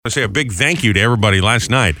I say a big thank you to everybody last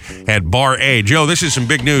night at Bar A. Joe, this is some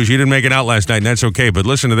big news. You didn't make it out last night, and that's okay. But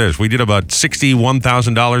listen to this. We did about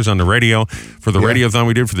 $61,000 on the radio for the radiothon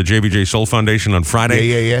we did for the JBJ Soul Foundation on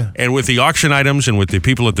Friday. Yeah. And with the auction items and with the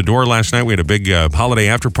people at the door last night, we had a big holiday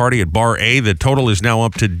after party at Bar A. The total is now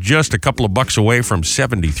up to just a couple of bucks away from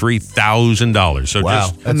 $73,000. So wow,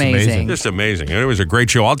 just that's amazing. Just amazing. It was a great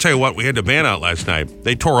show. I'll tell you what, we had the band out last night.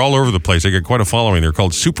 They tour all over the place. They get quite a following. They're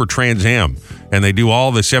called Super Trans Am, and they do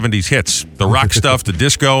all the 70s hits, the rock stuff, the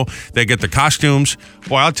disco. They get the costumes.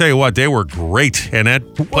 Boy, I'll tell you what, they were great. And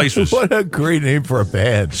that place was... What a great name for a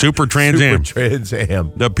band. Super Trans Am. Super Trans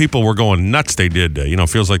Am. The people were going nuts. They did,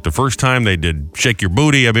 feels like the first time they did Shake Your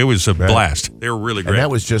Booty. I mean, it was a blast. They were really great. And that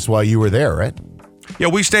was just while you were there, right? Yeah,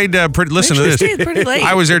 we stayed listen to this. Stayed pretty late.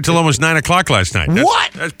 I was there till almost 9 o'clock last night.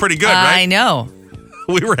 What? That's pretty good, right? I know.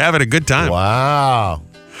 We were having a good time. Wow.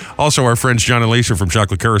 Also, our friends John and Lisa from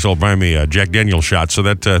Chocolate Carousel buy me a Jack Daniel's shot, so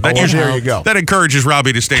that usually, there you go. That encourages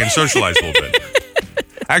Robby to stay and socialize a little bit.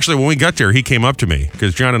 Actually, when we got there, he came up to me,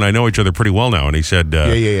 because John and I know each other pretty well now, and he said,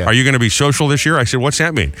 Are you going to be social this year? I said, what's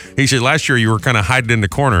that mean? He said, last year you were kind of hiding in the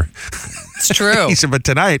corner. It's true. He said, but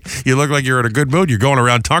tonight you look like you're in a good mood. You're going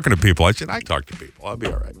around talking to people. I said, I talk to people. I'll be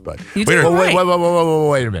all right. But you did right.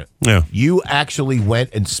 Wait a minute. Yeah. You actually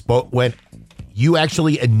went and you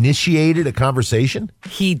actually initiated a conversation?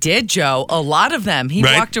 He did, Joe. A lot of them. He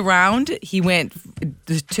walked around. He went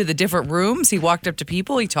to the different rooms. He walked up to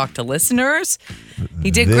people. He talked to listeners. He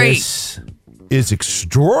did great. This is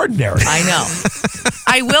extraordinary. I know.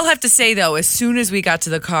 I will have to say, though, as soon as we got to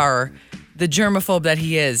the car, the germaphobe that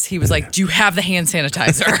he is, he was like, do you have the hand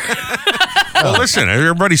sanitizer? Well, listen,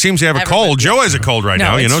 everybody seems to have a cold. Joe has a cold right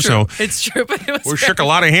now, it's true. so it's true. But it was we shook a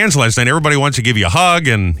lot of hands last night. Everybody wants to give you a hug,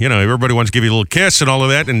 and everybody wants to give you a little kiss and all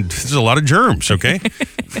of that, and there's a lot of germs. Okay,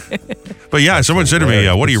 but yeah, someone said to me,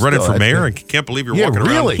 "What are you running for mayor?" I can't believe you're walking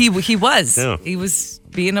around. He was. Yeah. He was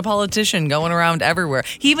being a politician, going around everywhere.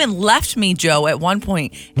 He even left me, Joe, at one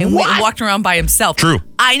point, and walked around by himself. True.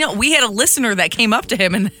 I know. We had a listener that came up to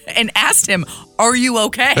him and asked him, "Are you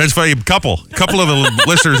okay?" That's funny. A couple of the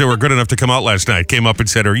listeners that were good enough to come out last night came up and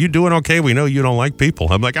said, "Are you doing okay? We know you don't like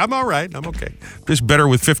people." I'm like, "I'm all right. I'm okay. Just better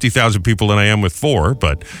with 50,000 people than I am with 4,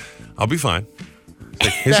 but I'll be fine."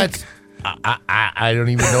 I don't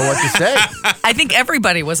even know what to say. I think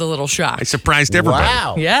everybody was a little shocked. I surprised everybody.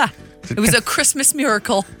 Wow. Yeah. It was a Christmas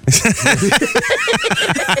miracle.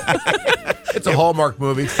 It's a Hallmark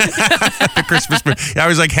movie. The Christmas movie. I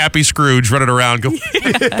was like Happy Scrooge running around. And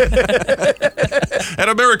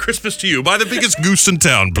a Merry Christmas to you. Buy the biggest goose in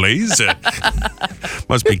town, please.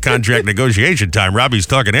 Must be contract negotiation time. Robby's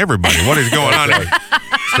talking to everybody. What is going on there?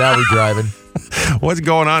 Sally driving. What's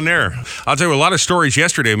going on there? I'll tell you, a lot of stories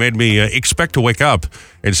yesterday made me expect to wake up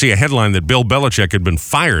and see a headline that Bill Belichick had been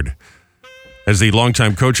fired as the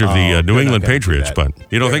longtime coach of the New England Patriots. But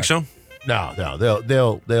you don't think so? No. They'll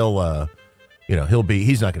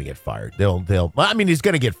he's not going to get fired. He's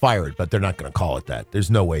going to get fired, but they're not going to call it that.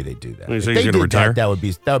 There's no way they do that. If they did retire? That would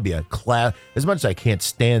be a class. As much as I can't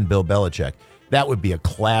stand Bill Belichick, that would be a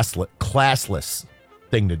classless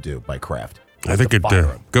thing to do by Kraft. I think it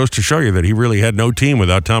goes to show you that he really had no team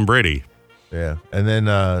without Tom Brady. Yeah, and then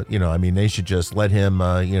they should just let him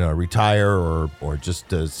retire or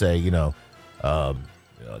just say it's a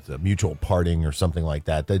mutual parting or something like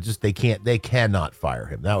that. They cannot fire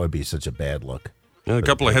him. That would be such a bad look. And a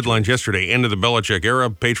couple of headlines yesterday. End of the Belichick era.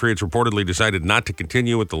 Patriots reportedly decided not to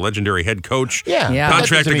continue with the legendary head coach. Yeah.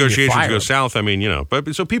 Contract negotiations go south.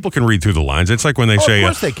 But so people can read through the lines. It's like when they say, of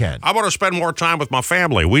course they can. I want to spend more time with my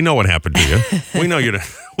family. We know what happened to you. We know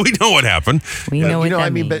what happened. We know what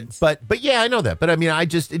that means. But yeah, I know that. But you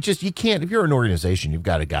can't, if you're an organization, you've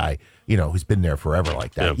got a guy, who's been there forever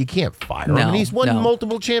like that. Yeah. You can't fire him. And he's won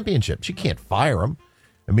multiple championships. You can't fire him.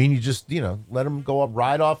 You just, let him go up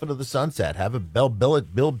right off into the sunset. Have a Bill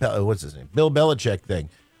Belichick thing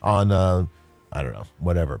on, I don't know,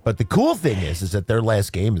 whatever. But the cool thing is that their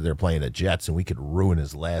last game, they're playing the Jets, and we could ruin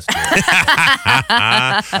his last game.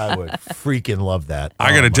 I would freaking love that.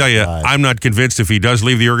 I got to tell you, I'm not convinced if he does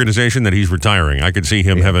leave the organization that he's retiring. I could see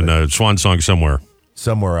him having a swan song somewhere.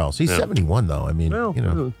 Somewhere else. He's 71,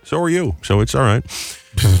 though. So are you. So it's all right.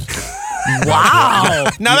 Wow.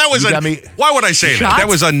 Now, that was why would I say that? That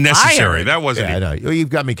was unnecessary. Fired. That wasn't. Yeah, I know.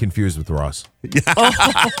 You've got me confused with Ross. All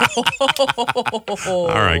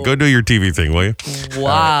right, go do your TV thing, will you?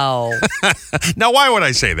 Wow. Now, why would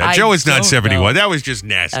I say that? Joe is not 71. Know. That was just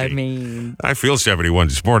nasty. I mean, I feel 71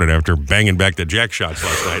 this morning after banging back the jack shots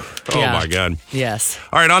last night. Oh, my God. Yes.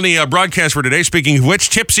 All right, on the broadcast for today, speaking of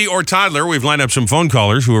which, Tipsy or Toddler, we've lined up some phone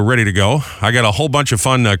callers who are ready to go. I got a whole bunch of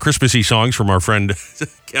fun Christmassy songs from our friend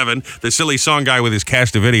Kevin, the silly song guy with his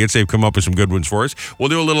cast of idiots. They've come up with some good ones for us. We'll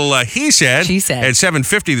do a little He Said, She Said at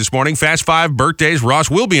 7:50 this morning. Fast 5 birthdays. Ross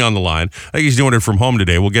will be on the line. I think he's doing it from home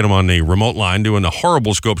today. We'll get him on the remote line doing the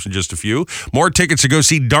horrible scopes in just a few. More tickets to go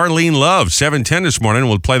see Darlene Love. 7:10 this morning.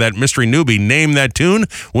 We'll play that mystery newbie. Name that tune.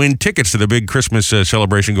 Win tickets to the big Christmas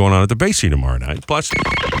celebration going on at the Basie tomorrow night. Plus,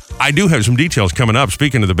 I do have some details coming up.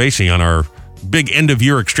 Speaking of the Basie on our big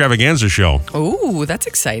end-of-year extravaganza show. Ooh, that's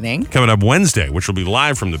exciting. Coming up Wednesday, which will be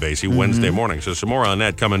live from the Basie Wednesday morning. So some more on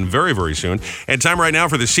that coming very, very soon. And time right now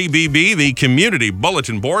for the CBB, the Community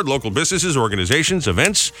Bulletin Board, local businesses, organizations,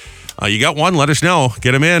 events. You got one, let us know.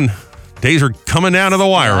 Get them in. Days are coming down to the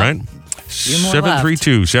wire, right?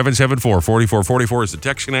 732-774-4444 is the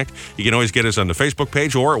text connect. You can always get us on the Facebook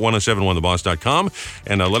page or at 1071theboss.com.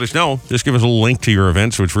 And let us know. Just give us a link to your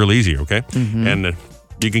event so it's real easy, okay? And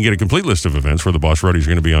you can get a complete list of events where the Boss Roadies are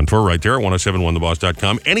going to be on tour right there at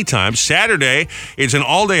 1071theboss.com. Anytime. Saturday, it's an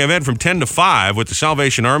all-day event from 10 to 5 with the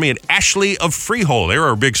Salvation Army and Ashley of Freehold. They were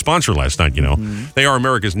our big sponsor last night, you know. They are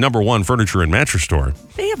America's #1 furniture and mattress store.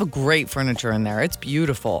 They have a great furniture in there. It's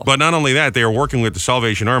beautiful. But not only that, they are working with the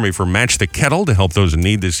Salvation Army for Match the Kettle to help those in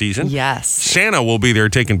need this season. Yes. Santa will be there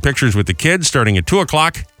taking pictures with the kids starting at 2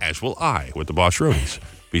 o'clock, as will I with the Boss Roadies.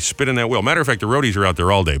 Be spinning that wheel. Matter of fact, the roadies are out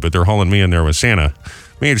there all day, but they're hauling me in there with Santa.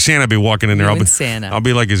 Me and Santa be walking in there. I'll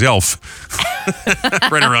be like his elf.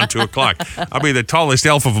 Right around 2 o'clock. I'll be the tallest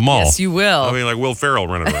elf of them all. Yes, you will. I'll be like Will Ferrell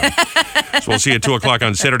running around. So we'll see you at 2 o'clock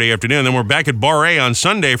on Saturday afternoon. Then we're back at Bar A on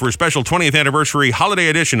Sunday for a special 20th anniversary holiday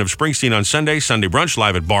edition of Springsteen on Sunday. Sunday brunch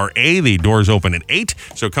live at Bar A. The doors open at 8.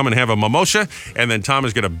 So come and have a mimosa. And then Tom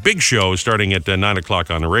has got a big show starting at 9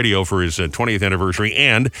 o'clock on the radio for his 20th anniversary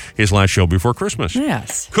and his last show before Christmas.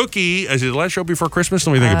 Yes. Cookie, is his last show before Christmas?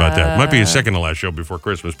 Let me think about that. Might be his second to last show before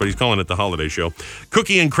Christmas, but he's calling it the holiday show.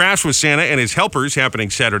 Cookie and Crafts with Santa and his helpers happening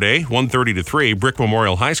Saturday, 1:30 to 3, Brick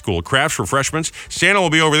Memorial High School. Crafts, refreshments. Santa will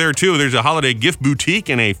be over there, too. There's a holiday gift boutique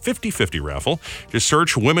and a 50/50 raffle. Just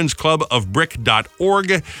search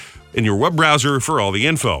womensclubofbrick.org in your web browser for all the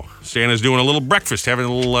info. Santa's doing a little breakfast, having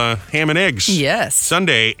a little ham and eggs. Yes.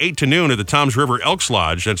 Sunday, 8 to noon at the Toms River Elks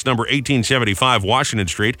Lodge. That's number 1875 Washington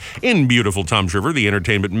Street in beautiful Toms River, the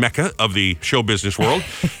entertainment mecca of the show business world.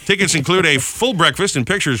 Tickets include a full breakfast and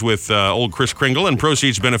pictures with old Chris Kringle, and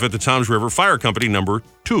proceeds benefit the Toms River Fire Company number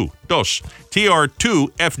 22.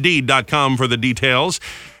 TR2FD.com for the details.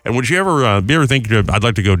 And would you ever think I'd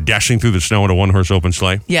like to go dashing through the snow in a one-horse open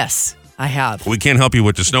sleigh? Yes. I have. We can't help you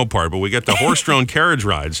with the snow part, but we got the horse-drawn carriage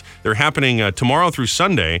rides. They're happening tomorrow through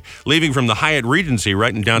Sunday, leaving from the Hyatt Regency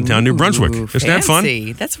right in downtown New Brunswick. Isn't that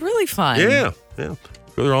fun? That's really fun. Yeah. Go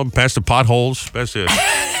there all past the potholes, past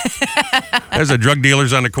the drug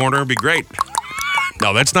dealers on the corner. It'd be great.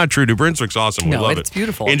 No, that's not true. New Brunswick's awesome. We love it. It's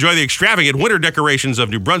beautiful. Enjoy the extravagant winter decorations of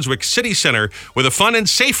New Brunswick City Center with a fun and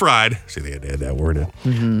safe ride. See, they had to add that word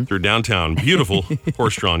in. Through downtown. Beautiful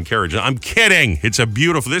horse-drawn carriage. I'm kidding. It's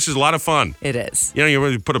this is a lot of fun. It is. You know,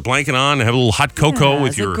 you put a blanket on and have a little hot cocoa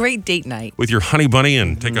with your... It's a great date night. With your honey bunny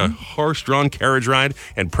and take a horse-drawn carriage ride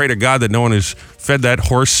and pray to God that no one has fed that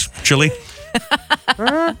horse chili.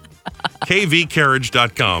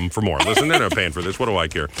 kvcarriage.com for more. Listen, they're not paying for this. What do I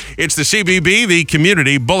care? It's the CBB, the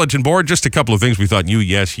Community Bulletin Board. Just a couple of things we thought you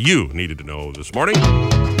needed to know this morning.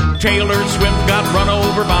 Taylor Swift got run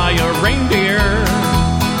over by a reindeer,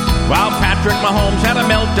 while Patrick Mahomes had a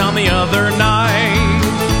meltdown the other night.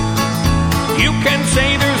 You can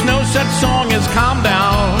say there's no such song as Calm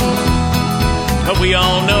Down, but we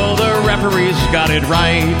all know the referees got it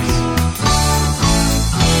right.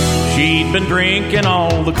 She'd been drinking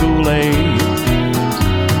all the Kool-Aid,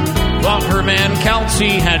 while her man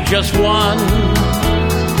Kelsey had just won.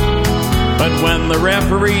 But when the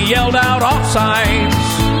referee yelled out offsides,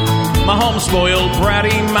 Mahomes' spoiled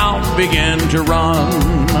bratty mouth began to run.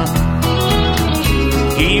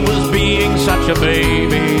 He was being such a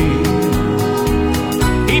baby.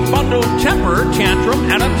 He bundled temper, tantrum,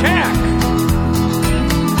 and attack,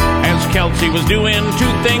 as Kelsey was doing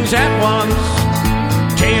two things at once.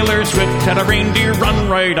 Taylor Swift had a reindeer run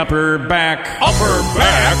right up her back. Up her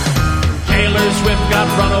back? Taylor Swift got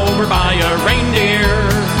run over by a reindeer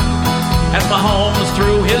as Mahomes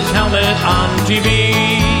threw his helmet on TV.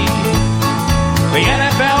 The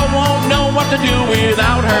NFL won't know what to do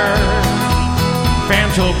without her.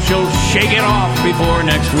 Fans hope she'll shake it off before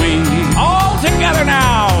next week. All together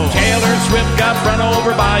now. Taylor Swift got run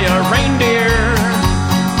over by a reindeer.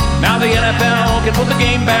 Now the NFL can put the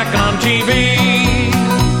game back on TV.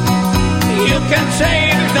 You can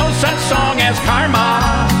say there's no such song as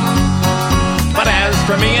karma, but as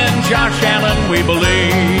for me and Josh Allen, we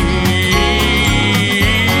believe.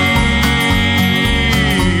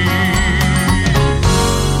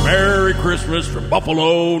 Merry Christmas from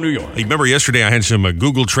Buffalo, New York. Hey, remember yesterday I had some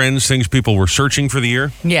Google Trends, things people were searching for the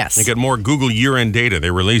year? Yes. They got more Google year-end data.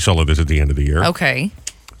 They release all of this at the end of the year. Okay.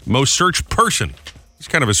 Most searched person. It's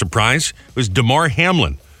kind of a surprise. It was Damar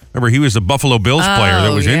Hamlin. Remember, he was the Buffalo Bills player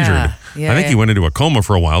that was injured. Yeah, I think he went into a coma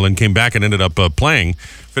for a while and came back and ended up playing,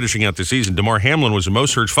 finishing out the season. Damar Hamlin was the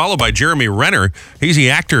most searched, followed by Jeremy Renner. He's the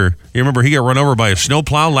actor. You remember he got run over by a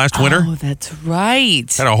snowplow last winter? Oh, that's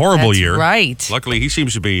right. Had a horrible year. Right. Luckily, he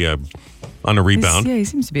seems to be on the rebound. He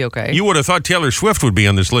seems to be okay. You would have thought Taylor Swift would be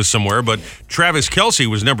on this list somewhere, but Travis Kelce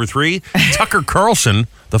was number 3. Tucker Carlson,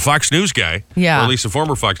 the Fox News guy, or at least the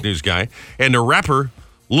former Fox News guy, and the rapper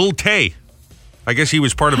Lil Tay. I guess he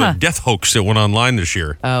was part of a death hoax that went online this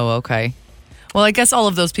year. Oh, okay. Well, I guess all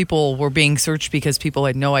of those people were being searched because people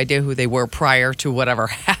had no idea who they were prior to whatever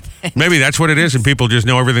happened. Maybe that's what it is, and people just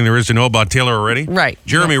know everything there is to know about Taylor already. Right.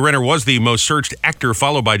 Jeremy Renner was the most searched actor,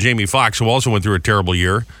 followed by Jamie Foxx, who also went through a terrible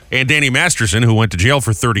year, and Danny Masterson, who went to jail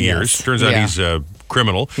for 30 years. Turns out he's a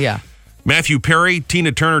criminal. Yeah. Matthew Perry,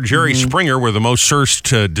 Tina Turner, Jerry Springer were the most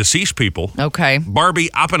searched deceased people. Okay.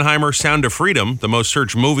 Barbie, Oppenheimer, Sound of Freedom, the most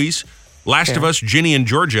searched movies. Last of Us, Ginny and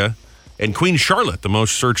Georgia, and Queen Charlotte, the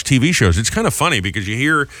most searched TV shows. It's kind of funny because you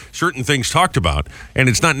hear certain things talked about, and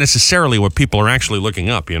it's not necessarily what people are actually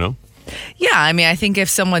looking up, you know? Yeah, I mean, I think if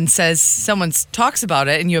someone talks about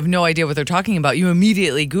it and you have no idea what they're talking about, you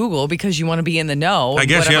immediately Google because you want to be in the know of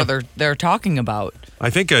whatever they're talking about.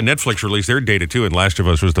 I think Netflix released their data, too, and Last of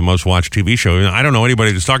Us was the most watched TV show. I don't know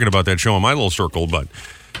anybody that's talking about that show in my little circle, but...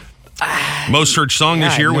 Most searched song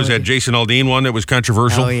this year was that Jason Aldean one that was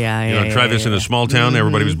controversial. Oh, yeah. Try this in a small town.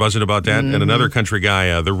 Everybody was buzzing about that. And another country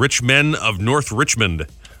guy, The Rich Men of North Richmond,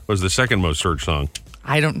 was the second most searched song.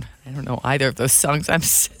 I don't know either of those songs. I'm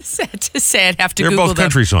sad to say I'd have to Google them. They're both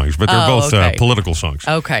country songs, but they're both political songs.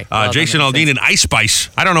 Okay. Jason Aldean and Ice Spice.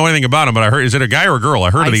 I don't know anything about him, but I heard, is it a guy or a girl? I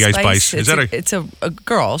heard of the Ice Spice. It's a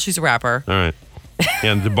girl. She's a rapper. All right.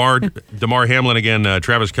 And Damar Hamlin again,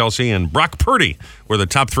 Travis Kelce, and Brock Purdy were the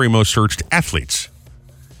top 3 most searched athletes.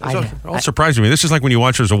 It's all surprising me. This is like when you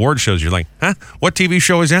watch those award shows. You're like, huh? What TV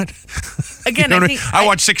show is that? Again, I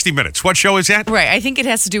watch 60 Minutes. What show is that? Right. I think it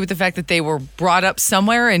has to do with the fact that they were brought up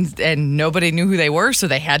somewhere and nobody knew who they were, so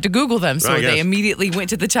they had to Google them. So they immediately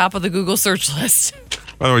went to the top of the Google search list.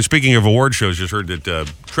 By the way, speaking of award shows, just heard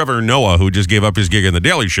that Trevor Noah, who just gave up his gig in The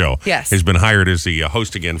Daily Show, has been hired as the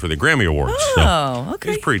host again for the Grammy Awards. Oh, okay.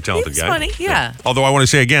 He's a pretty talented guy. Funny, yeah. Although I want to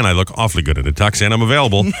say again, I look awfully good at a tux, and I'm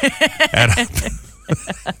available at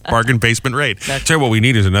bargain basement rate. Tell you what we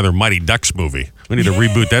need is another Mighty Ducks movie. We need to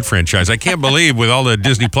reboot that franchise. I can't believe with all the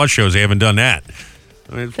Disney Plus shows they haven't done that.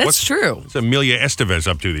 I mean, that's true. What's Amelia Estevez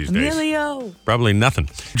up to these days? Emilio. Probably nothing.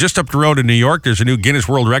 Just up the road in New York, there's a new Guinness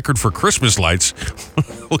World Record for Christmas lights.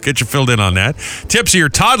 We'll get you filled in on that. Tipsy or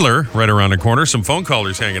Toddler right around the corner. Some phone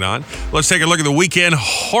callers hanging on. Let's take a look at the weekend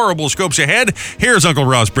horrible scopes ahead. Here's Uncle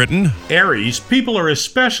Ross Britton. Aries, people are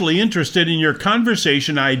especially interested in your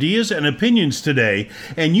conversation, ideas, and opinions today,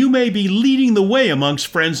 and you may be leading the way amongst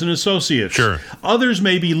friends and associates. Sure. Others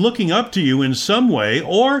may be looking up to you in some way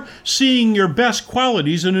or seeing your best qualities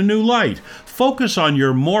in a new light. Focus on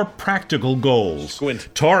your more practical goals. Squint.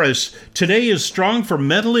 Taurus, today is strong for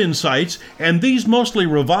mental insights, and these mostly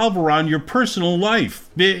revolve around your personal life,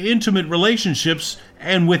 intimate relationships,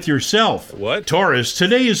 and with yourself. What? Taurus,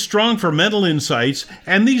 today is strong for mental insights,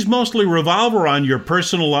 and these mostly revolve around your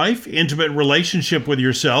personal life, intimate relationship with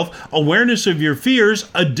yourself, awareness of your fears,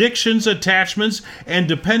 addictions, attachments, and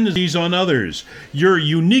dependencies on others. Your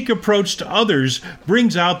unique approach to others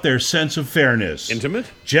brings out their sense of fairness. Intimate?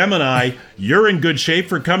 Gemini, you're in good shape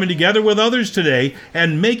for coming together with others today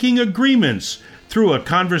and making agreements. Through a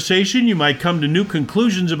conversation, you might come to new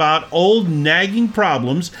conclusions about old nagging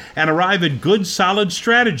problems and arrive at good, solid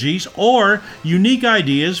strategies or unique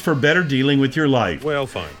ideas for better dealing with your life. Well,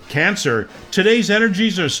 fine. Cancer, today's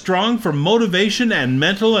energies are strong for motivation and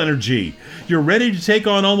mental energy. You're ready to take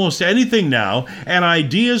on almost anything now, and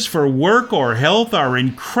ideas for work or health are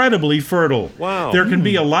incredibly fertile. Wow. There can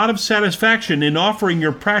be a lot of satisfaction in offering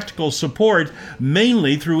your practical support,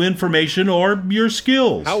 mainly through information or your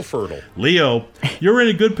skills. How fertile? Leo, You're in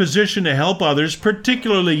a good position to help others,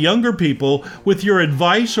 particularly younger people, with your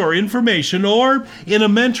advice or information or in a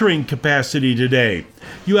mentoring capacity today.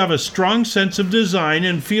 You have a strong sense of design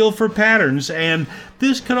and feel for patterns, and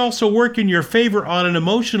this can also work in your favor on an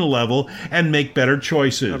emotional level and make better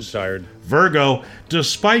choices. I'm tired. Virgo,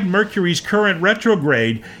 despite Mercury's current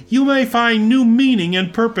retrograde, you may find new meaning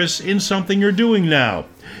and purpose in something you're doing now.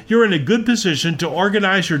 You're in a good position to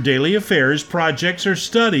organize your daily affairs, projects, or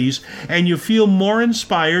studies, and you feel more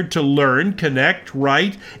inspired to learn, connect,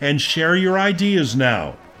 write, and share your ideas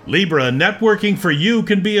now. Libra, networking for you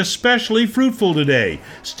can be especially fruitful today,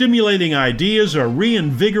 stimulating ideas or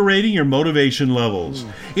reinvigorating your motivation levels.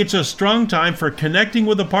 It's a strong time for connecting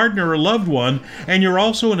with a partner or loved one, and you're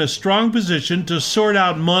also in a strong position to sort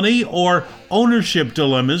out money or ownership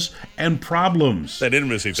dilemmas and problems. That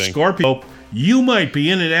intimacy thing. Scorpio, you might be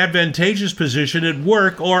in an advantageous position at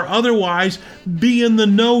work or otherwise be in the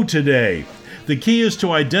know today. The key is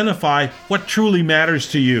to identify what truly matters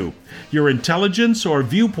to you. Your intelligence or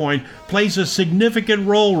viewpoint plays a significant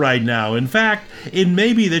role right now. In fact, it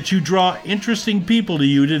may be that you draw interesting people to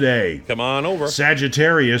you today. Come on over.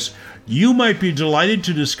 Sagittarius, you might be delighted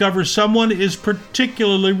to discover someone is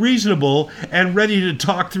particularly reasonable and ready to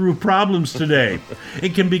talk through problems today.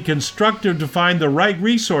 It can be constructive to find the right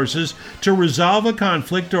resources to resolve a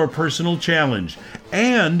conflict or personal challenge.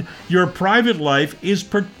 And your private life is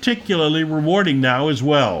particularly rewarding now as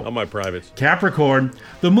well. On my privates. Capricorn,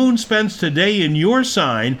 the moon spends today in your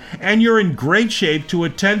sign, and you're in great shape to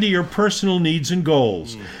attend to your personal needs and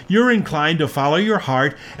goals. You're inclined to follow your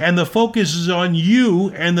heart, and the focus is on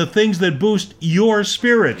you and the things that boost your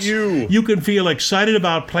spirits. You can feel excited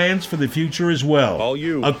about plans for the future as well. All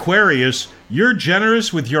you. Aquarius, you're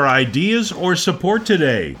generous with your ideas or support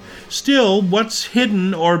today. Still, what's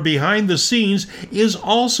hidden or behind the scenes is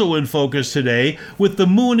also in focus today, with the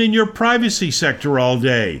moon in your privacy sector all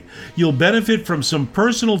day. You'll benefit from some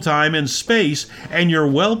personal time and space, and you're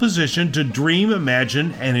well positioned to dream,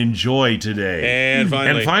 imagine, and enjoy today. And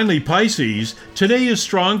finally, Pisces, today is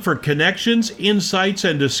strong for connections, insights,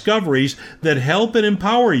 and discoveries that help and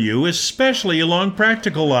empower you, especially along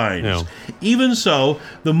practical lines. Yeah. Even so,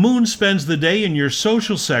 the moon spends the day in your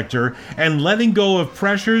social sector, and letting go of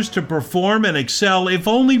pressures to perform and excel, if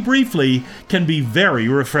only briefly, can be very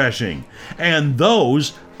refreshing. And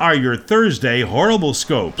those are your Thursday horrible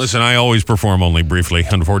scopes. Listen, I always perform only briefly,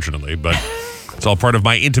 unfortunately, but it's all part of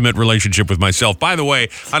my intimate relationship with myself. By the way,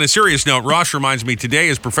 on a serious note, Ross reminds me today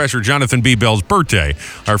is Professor Jonathan B. Bell's birthday.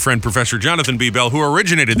 Our friend Professor Jonathan B. Bell, who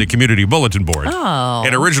originated the Community Bulletin Board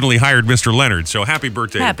and originally hired Mr. Leonard. So happy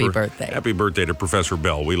birthday. Happy birthday. Happy birthday to Professor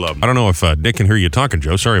Bell. We love him. I don't know if Nick can hear you talking,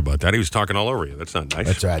 Joe. Sorry about that. He was talking all over you. That's not nice.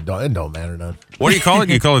 That's right. It don't matter none. What do you call it?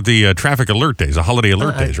 You call it the traffic alert days, the holiday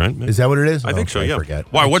alert days, right? Is that what it is? I think so, yeah. I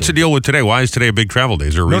forget. Why? What's the deal with today? Why is today a big travel day?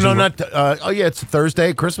 Is there a reason? No, not. Yeah, it's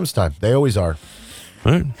Thursday, Christmas time. They always are.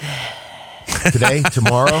 All right. Today,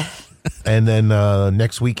 tomorrow, and then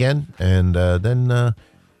next weekend, and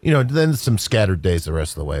then some scattered days the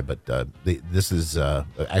rest of the way. But this is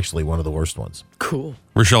actually one of the worst ones. Cool.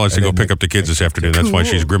 Rochelle has to go pick up the kids this afternoon. That's why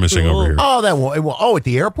she's grimacing over here. Oh, that won't. Oh, at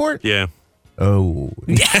the airport? Yeah. Oh.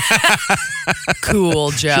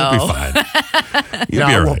 Cool, Joe. She'll be fine.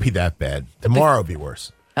 It won't be that bad. Tomorrow will be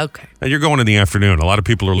worse. Okay. And you're going in the afternoon. A lot of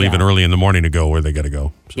people are leaving early in the morning to go where they got to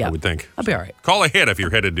go. So I would think. I'll be all right. Call ahead if you're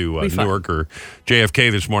headed to Newark or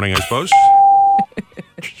JFK this morning, I suppose.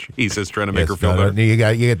 Jesus, trying to make her feel better. You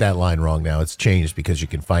get that line wrong now. It's changed because you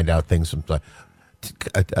can find out things from.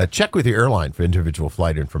 Check with your airline for individual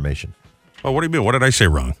flight information. Oh, what do you mean? What did I say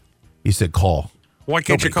wrong? You said call. Why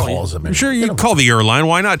can't Nobody you call? Calls them I'm sure you call the airline.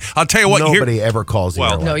 Why not? I'll tell you what. Nobody ever calls the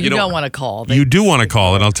airline. No, you don't want to call. You do want to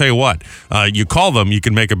call, and I'll tell you what. You call them, you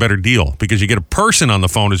can make a better deal because you get a person on the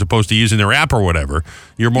phone as opposed to using their app or whatever.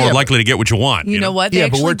 You're more likely to get what you want. You know what? Yeah,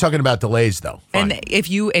 but we're talking about delays, though. And if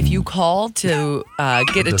you call to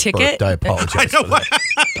get a ticket, I apologize.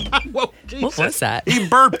 I know Whoa, what was that? He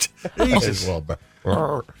burped. Jesus.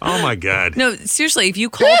 Oh my God. No, seriously. If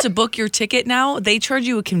you call to book your ticket now, they charge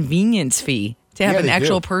you a convenience fee to have an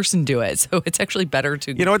actual person do it. So it's actually better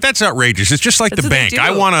to. You know what? That's outrageous. It's just like That's the what bank. they do.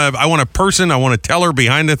 I want a person. I want a teller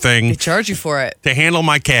behind the thing. They charge you for it to handle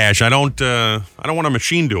my cash. I don't want a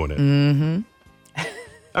machine doing it. Mm-hmm.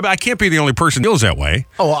 I can't be the only person who feels that way.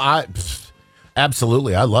 Oh,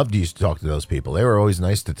 absolutely. I loved to talk to those people. They were always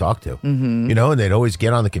nice to talk to. Mm-hmm. And they'd always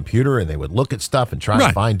get on the computer and they would look at stuff and try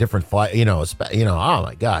and find different flights. Oh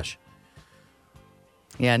my gosh.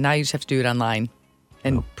 Yeah. Now you just have to do it online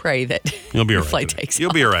and pray that you'll be all your right. flight takes You'll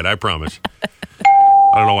off. be all right. I promise.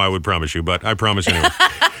 I don't know why I would promise you, but I promise anyway.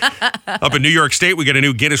 Up in New York State, we got a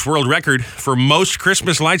new Guinness World Record for most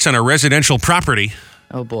Christmas lights on a residential property.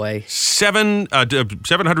 Oh, boy.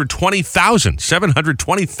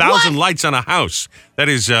 720,000 lights on a house. That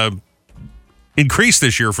is increased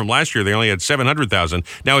this year from last year. They only had 700,000.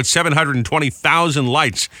 Now it's 720,000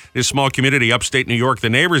 lights. This small community, upstate New York, the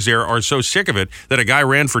neighbors there are so sick of it that a guy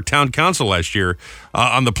ran for town council last year.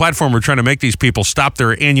 On the platform, we're trying to make these people stop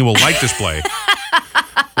their annual light display.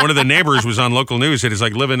 One of the neighbors was on local news. It is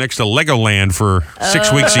like living next to Legoland for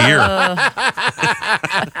 6 weeks a year.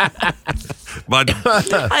 But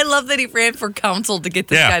I love that he ran for council to get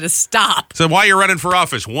this guy to stop. So why are you running for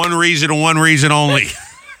office? One reason and one reason only.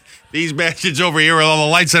 These bastards over here with all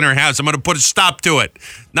the lights in their house. I'm going to put a stop to it.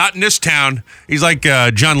 Not in this town. He's like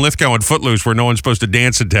John Lithgow in Footloose, where no one's supposed to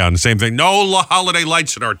dance in town. The same thing. No holiday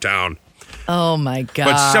lights in our town. Oh, my God.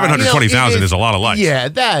 But 720,000 is a lot of lights. Yeah,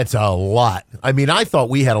 that's a lot. I mean, I thought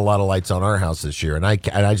we had a lot of lights on our house this year, and I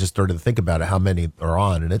just started to think about it, how many are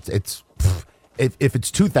on, and it's if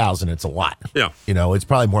it's 2,000, it's a lot. Yeah. It's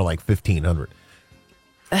probably more like 1,500.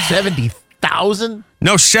 70,000?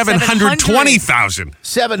 No, 720,000.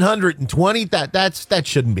 720? That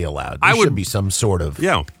shouldn't be allowed. There should be some sort of...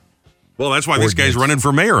 Yeah. Well, that's why this guy's running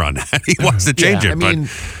for mayor on that. He wants to change it. I mean...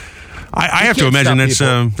 I have to imagine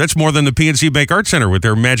that's more than the PNC Bank Art Center with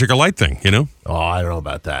their Magic of Light thing, Oh, I don't know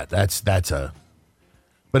about that. But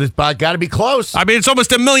it's got to be close. I mean, it's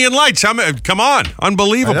almost 1 million lights. Come on.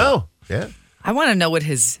 Unbelievable. I know. Yeah. I want to know what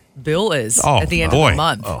his bill is at the end of the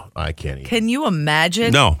month. Oh, I can't even. Can you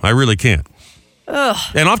imagine? No, I really can't. Ugh.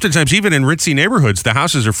 And oftentimes, even in ritzy neighborhoods, the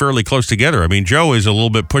houses are fairly close together. I mean, Joe is a little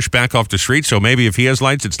bit pushed back off the street, so maybe if he has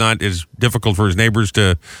lights, it's not as difficult for his neighbors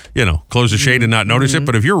to, close the shade and not notice it.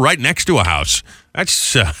 But if you're right next to a house,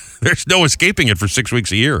 that's there's no escaping it for 6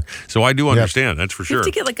 weeks a year. So I do understand, that's for sure. You have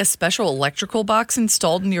to get like a special electrical box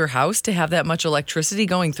installed in your house to have that much electricity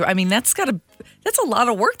going through. I mean, that's a lot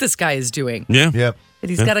of work this guy is doing. Yeah. Yep. And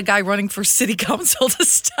he's got a guy running for city council to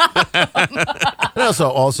stop him. And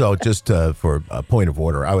also, just for a point of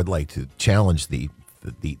order, I would like to challenge the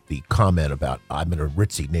comment about I'm in a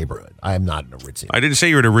ritzy neighborhood. I am not in a ritzy neighborhood. I didn't say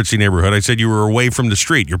you were in a ritzy neighborhood. I said you were away from the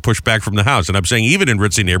street. You're pushed back from the house. And I'm saying even in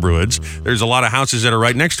ritzy neighborhoods, there's a lot of houses that are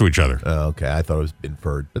right next to each other. Okay. I thought it was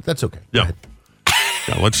inferred, but that's okay. Yeah.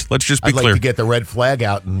 Let's just be clear. I'd like to get the red flag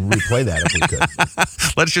out and replay that if we could.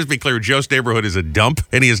 Let's just be clear. Joe's neighborhood is a dump,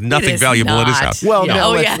 and he has nothing valuable in his house. Well,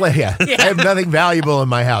 I have nothing valuable in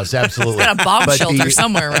my house. Absolutely. He's got a bomb shelter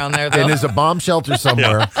somewhere around there, though. And there's a bomb shelter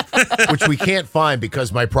somewhere, which we can't find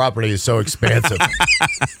because my property is so expansive.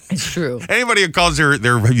 It's true. Anybody who calls their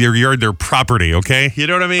yard their property, okay? You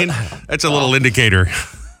know what I mean? That's a little indicator.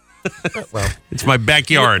 Well, it's my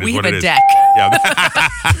backyard. We is what have it a is. deck. Yeah.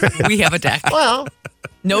 We have a deck. Well,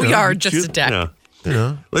 no yard, just a deck.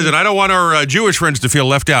 Yeah. Listen, I don't want our Jewish friends to feel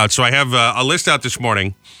left out, so I have a list out this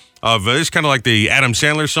morning of it's kind of like the Adam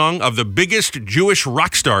Sandler song of the biggest Jewish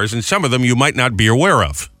rock stars, and some of them you might not be aware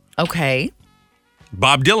of. Okay.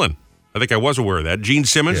 Bob Dylan. I think I was aware of that. Gene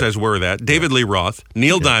Simmons, I was aware of that. David Lee Roth,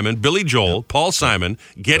 Neil Diamond, Billy Joel, Paul Simon,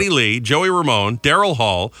 Geddy Lee, Joey Ramone, Daryl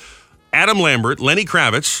Hall, Adam Lambert, Lenny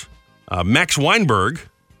Kravitz, Max Weinberg,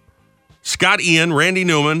 Scott Ian, Randy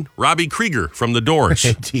Newman, Robbie Krieger from The Doors.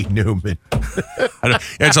 Randy Newman.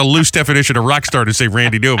 It's a loose definition of rock star to say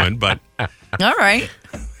Randy Newman, but... All right.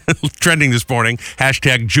 Trending this morning,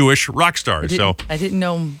 hashtag Jewish rock stars. I didn't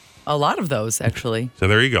know a lot of those, actually. So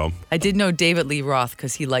there you go. I did know David Lee Roth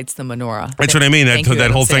because he lights the menorah. That's what I mean.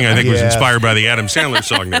 That whole thing, I think, was inspired by the Adam Sandler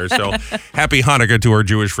song there. So happy Hanukkah to our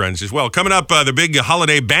Jewish friends as well. Coming up, the big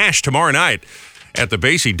holiday bash tomorrow night at the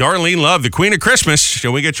Basie. Darlene Love, the Queen of Christmas.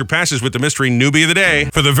 Shall we get your passes with the mystery newbie of the day?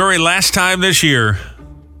 For the very last time this year,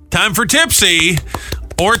 time for Tipsy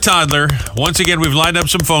or Toddler. Once again, we've lined up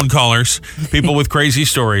some phone callers, people with crazy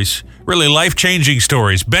stories, really life-changing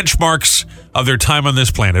stories, benchmarks of their time on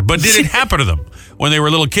this planet. But did it happen to them when they were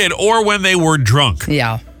a little kid or when they were drunk?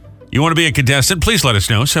 Yeah. You want to be a contestant? Please let us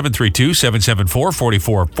know.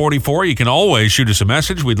 732-774-4444. You can always shoot us a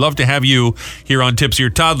message. We'd love to have you here on Tipsy or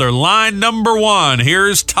Toddler. Line number one.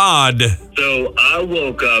 Here's Todd. So I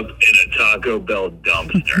woke up in a Taco Bell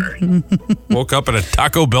dumpster. Woke up in a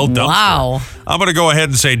Taco Bell dumpster. Wow. I'm going to go ahead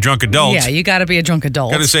and say drunk adult. Yeah, you got to be a drunk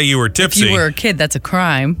adult. Got to say you were tipsy. If you were a kid, that's a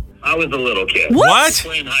crime. I was a little kid. What? I was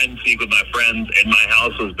playing hide and seek with my friends, and my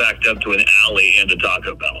house was backed up to an alley and a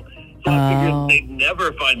Taco Bell. So I figured they'd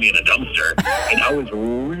never find me in a dumpster, and I was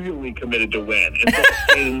really committed to win. And so I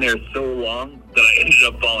stayed in there so long that I ended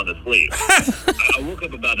up falling asleep. I woke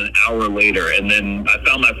up about an hour later, and then I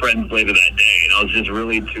found my friends later that day, and I was just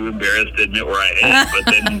really too embarrassed to admit where I hid.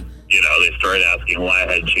 But then they started asking why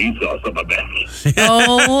I had cheese sauce on my back.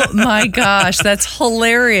 Oh, my gosh. That's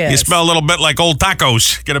hilarious. You smell a little bit like old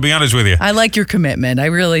tacos. Got to be honest with you. I like your commitment. I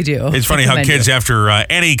really do. It's funny how kids, after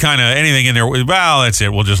any kind of anything in there, well, that's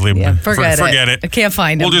it. We'll just leave them. Forget it. I can't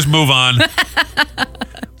find them. We'll just move on.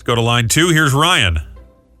 Let's go to line 2. Here's Ryan.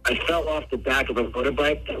 I fell off the back of a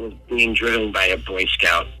motorbike that was being driven by a Boy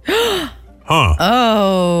Scout. Huh.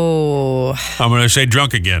 Oh. I'm going to say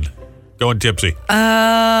drunk again. Going Tipsy.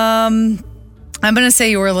 I'm going to say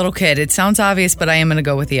you were a little kid. It sounds obvious, but I am going to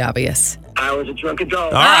go with the obvious. I was a drunk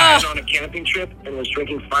adult. All right. I was on a camping trip and was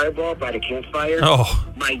drinking Fireball by the campfire. Oh.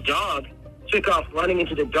 My dog took off running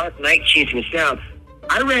into the dark night chasing us down.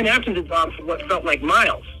 I ran after the dog for what felt like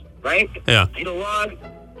miles, right? Yeah. Hit a log,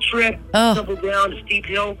 trip, tumbled down a steep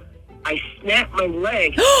hill. I snapped my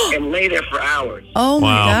leg and lay there for hours. Oh,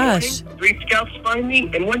 my gosh. 3 scouts find me,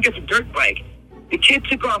 and one gets a dirt bike. The kid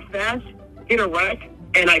took off fast, hit a wreck,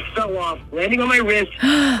 and I fell off, landing on my wrist,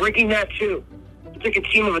 breaking that too. It took a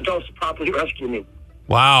team of adults to properly rescue me.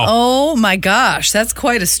 Wow. Oh, my gosh. That's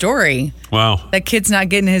quite a story. Wow. That kid's not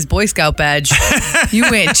getting his Boy Scout badge. You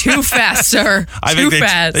went too fast, sir. I think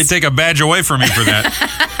they take a badge away from me for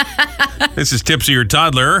that. This is Tipsy or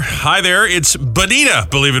Toddler. Hi there. It's Bonita,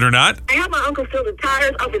 believe it or not. I had my uncle steal the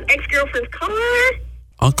tires off his ex-girlfriend's car.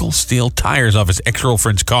 Uncle steal tires off his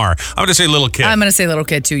ex-girlfriend's car. I'm going to say little kid. I'm going to say little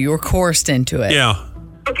kid, too. You were coerced into it. Yeah.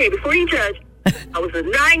 Okay, before you judge, I was a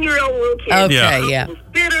 9-year-old little kid. Okay, yeah. I was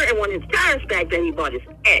bitter and wanted his tires back that he bought his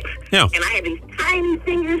ex. Yeah. And I had these tiny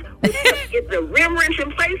fingers which get the rim wrench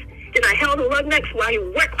in place. Then I held the lug nuts while he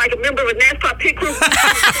worked like a member of a NASCAR pit crew. He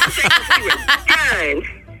was done.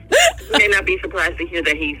 You may not be surprised to hear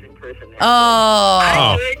that he's in person now.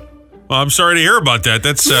 Oh. Well, I'm sorry to hear about that.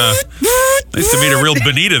 That's nice to meet a real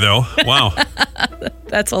Bonita, though. Wow.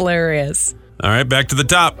 That's hilarious. All right, back to the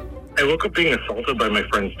top. I woke up being assaulted by my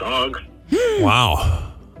friend's dog.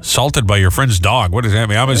 Wow. Assaulted by your friend's dog. What does that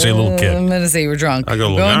mean? I'm going to say little kid. I'm going to say you were drunk. I go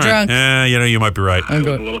going right. drunk. Yeah, you might be right. I was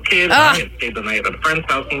a little kid. I had stayed the night at a friend's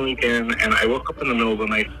house on the weekend, and I woke up in the middle of the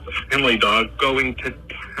night with a family dog going to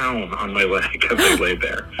town on my leg as I lay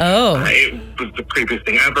there. Oh. It was the creepiest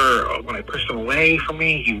thing ever. When I pushed him away from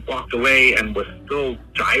me, he walked away and was still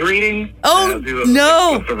gyrating. Oh, as he was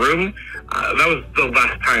no. left the room. That was the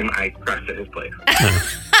last time I crashed at his place.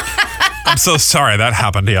 I'm so sorry that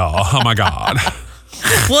happened to y'all. Oh, my God.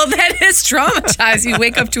 Well, that is traumatized. You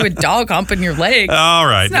wake up to a dog humping your leg. All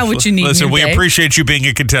right. That's not what you need. Listen, we day. appreciate you being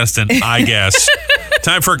a contestant, I guess.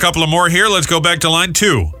 Time for a couple of more here. Let's go back to line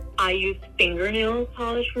 2. I used fingernail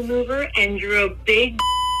polish remover and drew a big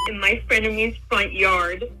in my frenemies front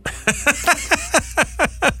yard.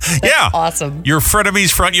 Yeah. Awesome. Your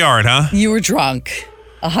frenemy's front yard, huh? You were drunk.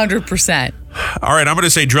 100%. All right, I'm going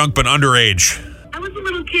to say drunk but underage. I was a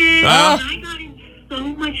little kid. And I got in so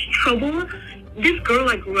much trouble. This girl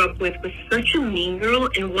I grew up with was such a mean girl,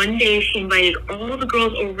 and one day she invited all the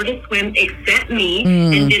girls over to swim except me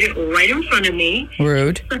and did it right in front of me.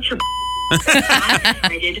 Rude. Such a I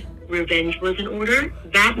decided revenge was in order.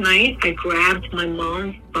 That night, I grabbed my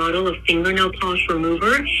mom's bottle of fingernail polish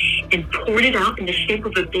remover and poured it out in the shape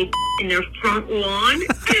of a big in their front lawn.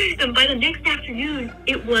 And by the next afternoon,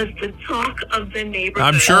 it was the talk of the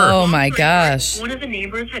neighborhood. I'm sure. Oh, my gosh. One of the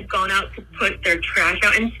neighbors had gone out to put their trash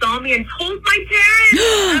out and saw me and told my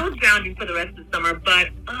parents. I was grounded for the rest of the summer, but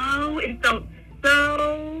it felt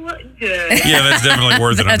so good. Yeah, that's definitely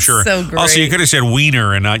worth it, I'm sure. So great. Also, you could have said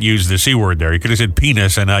wiener and not used the C word there. You could have said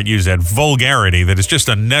penis and not used that vulgarity that is just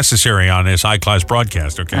unnecessary on this high-class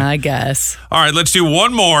broadcast, okay? I guess. All right, let's do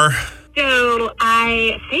one more. So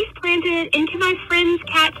I face planted into my friend's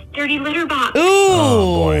cat's dirty litter box. Ooh.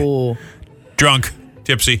 Oh, boy. Drunk.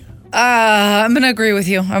 Tipsy. I'm going to agree with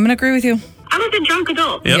you. I was a drunk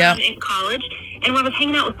adult Yep. in college. And I was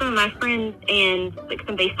hanging out with some of my friends and like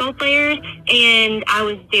some baseball players, and I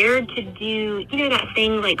was dared to do, that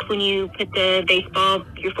thing like when you put the baseball,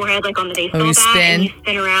 your forehead like on the baseball bat spin? and you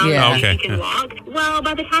spin around Yeah. and Okay. you can walk. Well,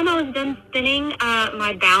 by the time I was done spinning,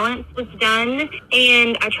 my balance was done,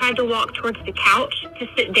 and I tried to walk towards the couch to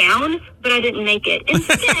sit down, but I didn't make it.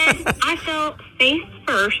 Instead, I fell face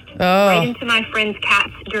first right into my friend's cat's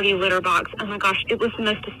dirty litter box. Oh my gosh, it was the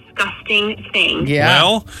most disgusting thing. Yeah.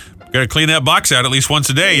 Well, got to clean that box out at least once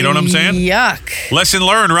a day. You know what I'm saying? Yuck. Lesson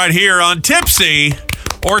learned right here on Tipsy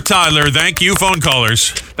or Toddler. Thank you, phone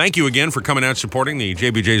callers. Thank you again for coming out supporting the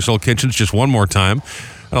JBJ Soul Kitchens just one more time.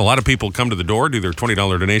 A lot of people come to the door, do their $20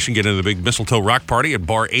 donation, get into the big mistletoe rock party at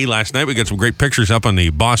Bar A last night. We got some great pictures up on the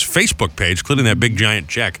Boss Facebook page, including that big giant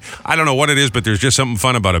check. I don't know what it is, but there's just something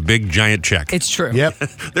fun about a big giant check. It's true. Yep.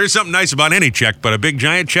 There's something nice about any check, but a big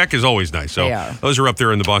giant check is always nice. So those are up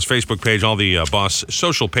there in the Boss Facebook page, all the Boss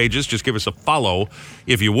social pages. Just give us a follow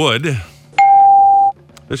if you would.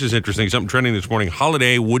 This is interesting. Something trending this morning.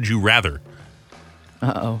 Holiday Would You Rather.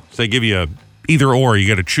 Uh-oh. So they give you either or. You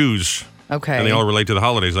got to choose. Okay. And they all relate to the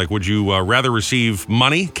holidays. Like, would you rather receive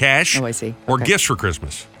money, cash, I see. or gifts for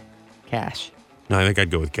Christmas? Cash. No, I think I'd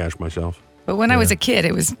go with cash myself. But when I was a kid,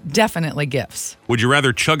 it was definitely gifts. Would you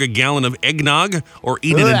rather chug a gallon of eggnog or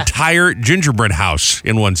eat an entire gingerbread house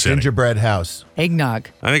in one sitting? Gingerbread house. Eggnog.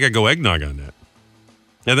 I think I'd go eggnog on that.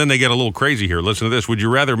 And then they get a little crazy here. Listen to this. Would you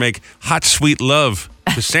rather make hot, sweet love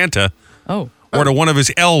to Santa or to one of his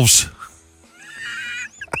elves?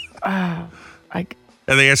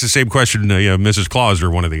 And they ask the same question to Mrs. Claus or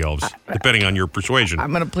one of the elves, depending on your persuasion.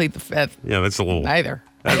 I'm going to plead the fifth. Yeah, that's a little... Neither.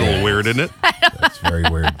 That's a little weird, isn't it? That's very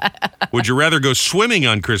weird. Would you rather go swimming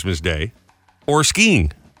on Christmas Day or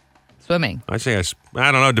skiing? Swimming. I say,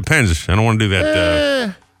 I don't know. It depends. I don't want to do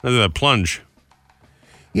that, that plunge.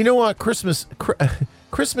 You know what? Christmas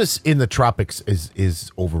in the tropics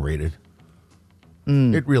is overrated.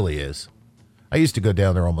 It really is. I used to go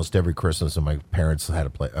down there almost every Christmas, and my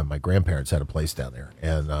grandparents had a place down there,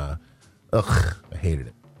 and I hated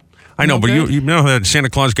it. I know, but you know that Santa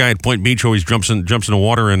Claus guy at Point Beach always jumps in the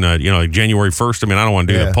water in like January 1st. I mean, I don't want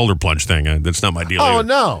to do that polar plunge thing. That's not my deal. Oh either.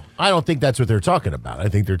 No, I don't think that's what they're talking about. I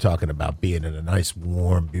think they're talking about being in a nice,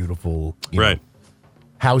 warm, beautiful know,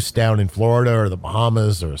 house down in Florida or the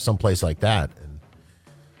Bahamas or someplace like that.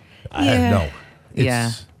 And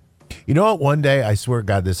You know what? One day, I swear to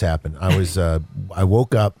God, this happened. I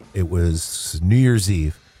woke up. It was New Year's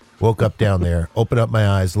Eve. Woke up down there, opened up my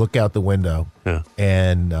eyes, look out the window,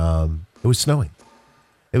 and it was snowing.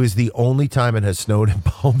 It was the only time it has snowed in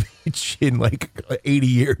Palm Beach in like 80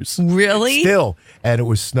 years. Really? Still. And it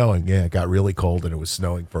was snowing. Yeah, it got really cold, and it was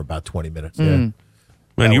snowing for about 20 minutes. Yeah.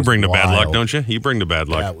 Man, you bring the bad luck, don't you? You bring the bad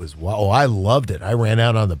luck. That was I loved it. I ran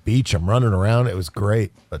out on the beach. I'm running around. It was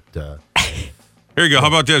great. But here you go. How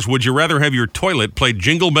about this? Would you rather have your toilet play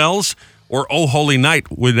Jingle Bells or Oh Holy Night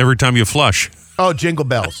every time you flush? Oh, Jingle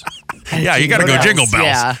Bells. Yeah, you got to go Jingle Bells.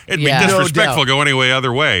 Yeah. It'd be disrespectful go any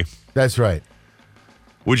other way. That's right.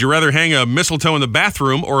 Would you rather hang a mistletoe in the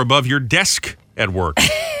bathroom or above your desk at work?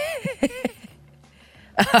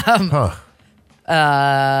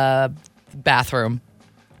 Bathroom.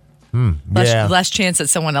 Yeah. Less chance that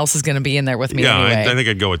someone else is going to be in there with me anyway. I think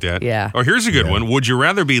I'd go with that. Yeah. Or here's a good one. Would you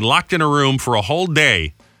rather be locked in a room for a whole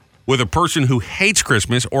day with a person who hates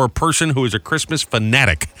Christmas or a person who is a Christmas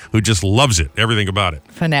fanatic who just loves it, everything about it?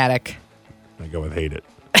 Fanatic. I go with hate it.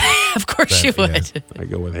 Of course you would. Yeah. I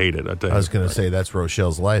go with hate it. I was going to say that's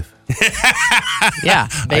Rochelle's life. Yeah,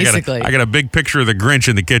 basically. I got a big picture of the Grinch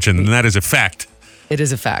in the kitchen, and that is a fact. It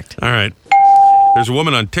is a fact. All right. There's a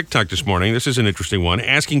woman on TikTok this morning, this is an interesting one,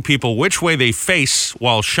 asking people which way they face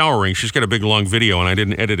while showering. She's got a big, long video, and I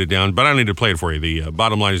didn't edit it down, but I don't need to play it for you. The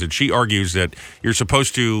bottom line is that she argues that you're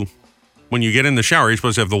supposed to, when you get in the shower, you're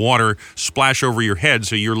supposed to have the water splash over your head,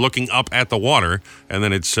 so you're looking up at the water, and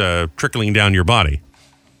then it's trickling down your body.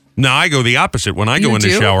 Now, I go the opposite. When I go in the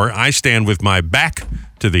shower, I stand with my back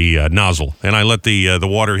to the nozzle, and I let the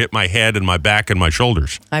water hit my head and my back and my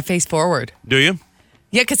shoulders. I face forward. Do you?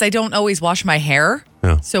 Yeah, because I don't always wash my hair.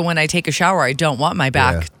 Yeah. So when I take a shower, I don't want my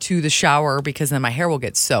back to the shower because then my hair will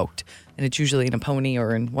get soaked. And it's usually in a pony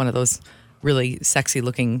or in one of those really sexy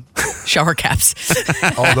looking shower caps.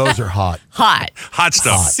 Oh, those are hot. Hot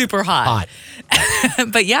stuff. Super hot.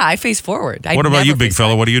 But yeah, I face forward. What about you, big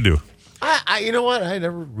fella? What do you do? You know what? I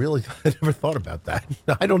never thought about that.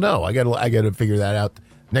 I don't know. I got to figure that out.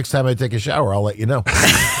 Next time I take a shower, I'll let you know.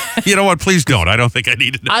 You know what? Please don't. I don't think I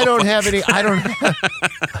need to know.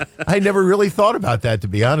 I never really thought about that, to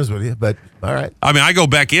be honest with you, but all right. I mean, I go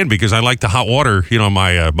back in because I like the hot water,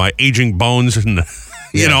 my aging bones and,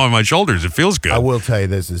 on my shoulders. It feels good. I will tell you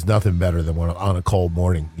this is nothing better than when on a cold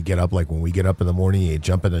morning. You get up, like when we get up in the morning, you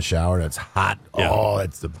jump in the shower, and it's hot. Yeah. Oh,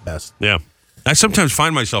 it's the best. Yeah. I sometimes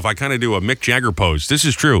find myself, I kind of do a Mick Jagger pose. This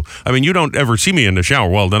is true. I mean, you don't ever see me in the shower.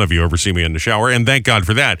 Well, none of you ever see me in the shower, and thank God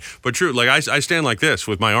for that. But true, like I stand like this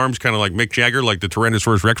with my arms kind of like Mick Jagger, like the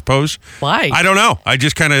Tyrannosaurus Rex pose. Why? I don't know. I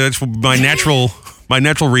just kind of, that's my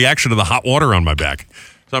natural reaction to the hot water on my back.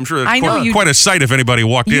 So I'm sure that's quite a sight if anybody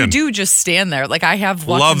walked in. You do just stand there. Like I have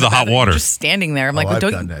love the hot water. Just standing there. I'm like, I've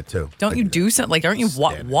done that too. Don't you do something? Like, aren't you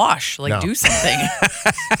wash? Like, do something.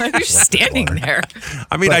 You're just standing there.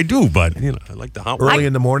 I mean, I do, but I like the hot water. Early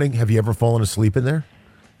in the morning, have you ever fallen asleep in there?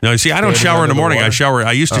 No, see, I don't shower in the morning.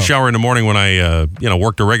 I used to shower in the morning when I,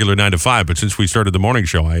 worked a regular 9 to 5. But since we started the morning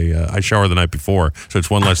show, I shower the night before, so it's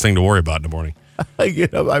one less thing to worry about in the morning. I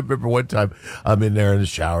remember one time I'm in there in the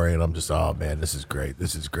shower and I'm just, oh man, this is great.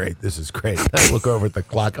 This is great. This is great. I look over at the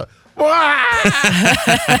clock.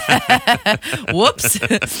 Whoops.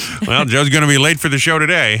 Well, Joe's going to be late for the show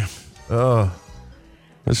today. Oh.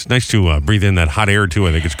 It's nice to breathe in that hot air too.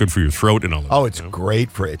 I think it's good for your throat and all that. Oh, it's great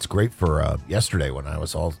for yesterday when I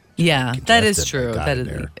was all that is true.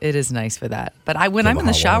 It is nice for that. But when I'm in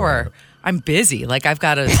the shower, I'm busy. Like I've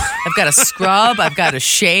got to scrub, I've got to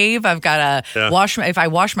shave, I've got to wash if I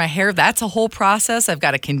wash my hair, that's a whole process. I've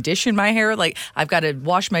got to condition my hair, like I've got to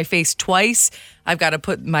wash my face twice. I've got to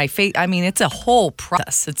put my face. I mean, it's a whole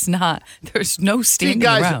process. It's not. There's no standing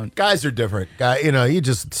around. Guys are different. You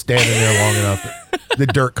just standing there long enough, the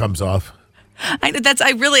dirt comes off.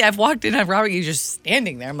 I've walked in on Robby. You're just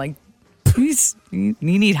standing there. I'm like, please, you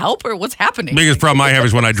need help or what's happening? Biggest problem I have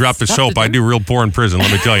is when I drop the soap. I do real poor in prison.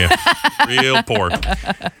 Let me tell you, real poor.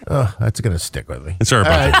 That's gonna stick with me. Sorry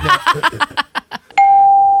about that.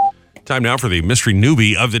 Time now for the mystery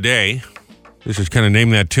newbie of the day. This is kind of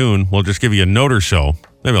name that tune. We'll just give you a note or so.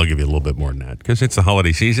 Maybe I'll give you a little bit more than that because it's the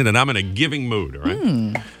holiday season and I'm in a giving mood. All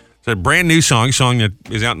right. It's a brand new song that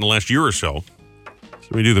is out in the last year or so. So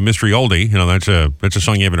we do the mystery oldie. That's a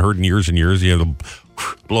song you haven't heard in years and years. You have to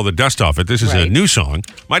blow the dust off it. This is a new song.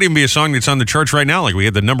 Might even be a song that's on the charts right now. Like we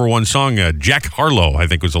had the number one song, Jack Harlow, I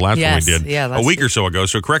think was the last one we did a week or so ago.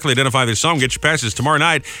 So correctly identify this song. Get your passes tomorrow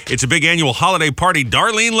night. It's a big annual holiday party.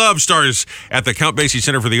 Darlene Love stars at the Count Basie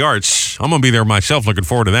Center for the Arts. I'm going to be there myself. Looking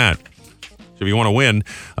forward to that. So if you want to win,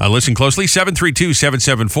 listen closely.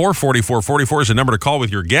 732-774-4444 is the number to call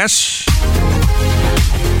with your guess.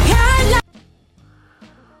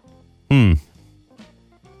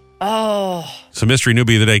 Oh. It's a mystery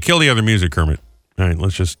newbie of the day. Kill the other music, Kermit. All right,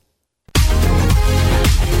 let's just...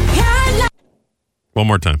 One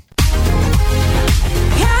more time.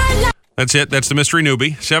 That's it. That's the mystery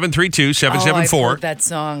newbie. 732-774. I've heard that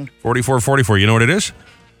song. 4444. You know what it is?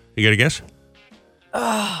 You got a guess?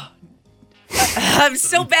 Oh. I'm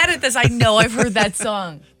so bad at this. I know I've heard that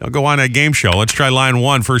song. Now go on a game show. Let's try line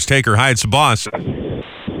one. First taker. Hi, it's the boss.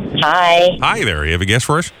 Hi. Hi there. You have a guess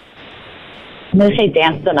for us? I'm going to say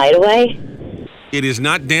Dance the Night Away. It is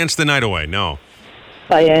not Dance the Night Away, no.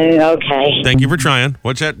 Okay. Thank you for trying.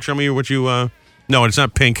 What's that? Show me what you... No, it's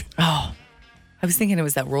not Pink. Oh, I was thinking it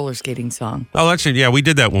was that roller skating song. Oh, that's it. Yeah, we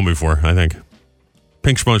did that one before, I think.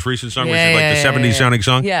 Pink's most recent song, which is like the 70s sounding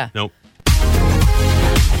song? Yeah. Nope.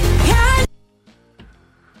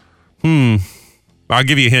 I'll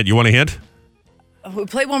give you a hint. You want a hint?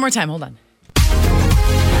 Play it one more time. Hold on.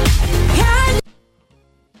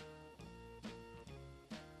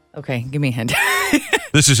 Okay, give me a hint.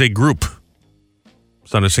 This is a group.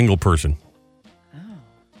 It's not a single person. Oh.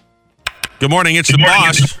 Good morning. It's the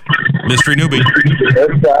boss. Mystery newbie.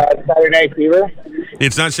 It's Saturday Night Fever.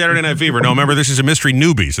 It's not Saturday Night Fever. No, remember, this is a mystery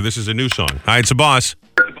newbie, so this is a new song. Hi, it's the boss.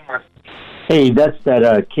 Hey, that's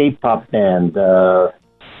that K-pop band, BLT,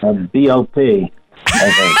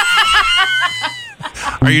 I think.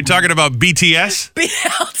 Are you talking about BTS?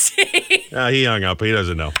 BLT. He hung up. He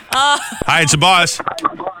doesn't know. Hi, it's the boss.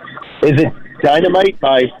 Is it Dynamite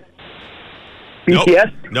by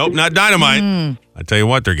BTS? Nope, not Dynamite. I tell you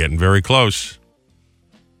what, they're getting very close.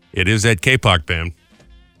 It is that K-pop band.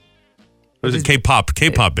 What is it? K-pop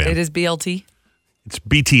band. It is BLT? It's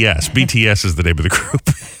BTS. BTS is the name of the group.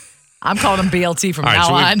 I'm calling them BLT from now on.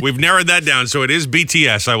 All right, so we've narrowed that down. So it is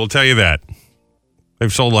BTS, I will tell you that.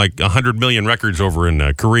 They've sold like 100 million records over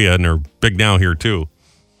in Korea, and they're big now here, too.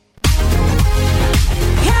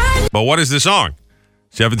 But what is the song?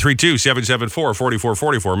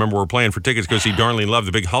 732-774-4444. Remember, we're playing for tickets. Go see Darlene Love,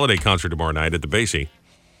 the big holiday concert tomorrow night at the Basie.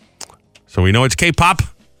 So we know it's K-pop.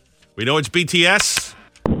 We know it's BTS.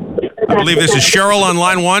 I believe this is Cheryl on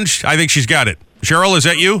line one. I think she's got it. Cheryl, is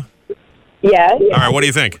that you? Yeah. All right, what do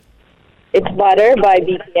you think? It's Butter by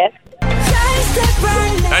BTS.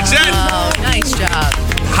 That's it. Oh, nice job.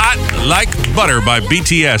 Hot Like Butter by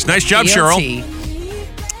BTS. Nice job, BLT.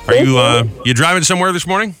 Cheryl. Are you driving somewhere this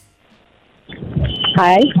morning?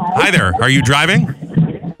 Hi. Hi there. Are you driving?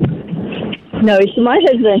 No, it's my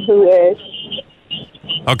husband who is.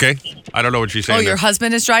 Okay. I don't know what she's saying. Oh, your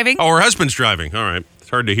husband is driving? Oh, her husband's driving. All right. It's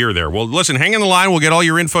hard to hear there. Well, listen, hang in the line. We'll get all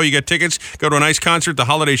your info. You get tickets. Go to a nice concert, the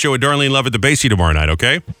holiday show with Darlene Love at the Basie tomorrow night,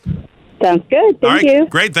 okay? Sounds good. Thank you.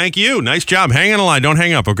 Great. Thank you. Nice job. Hang in the line. Don't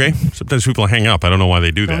hang up, okay? Sometimes people hang up. I don't know why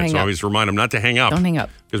they do that. So I always remind them not to hang up. Don't hang up.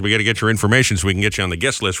 Because we got to get your information so we can get you on the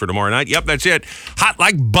guest list for tomorrow night. Yep, that's it. Hot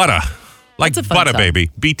Like Butter. Like Butter, baby.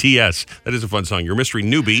 BTS. That is a fun song. Your mystery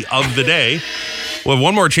newbie of the day. Well,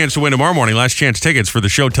 one more chance to win tomorrow morning. Last chance tickets for the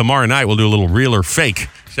show tomorrow night. We'll do a little real or fake.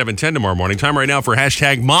 7:10 tomorrow morning. Time right now for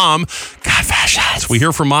hashtag mom confessions. We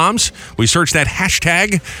hear from moms. We search that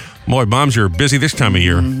hashtag. Boy, moms are busy this time of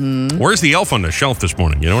year. Mm-hmm. Where's the elf on the shelf this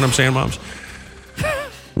morning? You know what I'm saying, moms?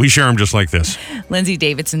 We share them just like this. Lindsay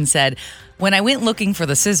Davidson said, when I went looking for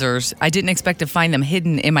the scissors, I didn't expect to find them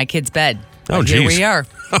hidden in my kid's bed. Oh, geez. Here we are.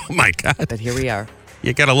 Oh, my God. But here we are.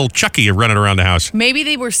 You got a little Chucky running around the house. Maybe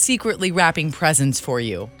they were secretly wrapping presents for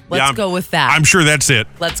you. Let's go with that. I'm sure that's it.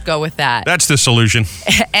 Let's go with that. That's the solution.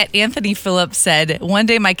 At Anthony Phillips said, one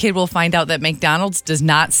day my kid will find out that McDonald's does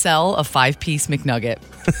not sell a 5-piece McNugget.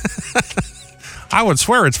 I would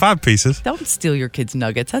swear it's 5 pieces. Don't steal your kids'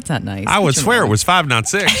 nuggets. That's not nice. I would swear it was 5, not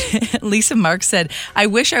 6. Lisa Marks said, I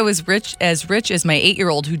wish I was rich as my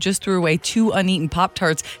 8-year-old who just threw away 2 uneaten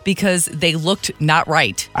Pop-Tarts because they looked not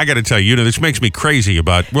right. I got to tell you, this makes me crazy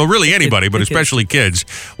about, well, really anybody, but especially kids,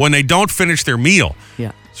 when they don't finish their meal.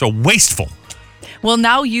 Yeah. So wasteful. Well,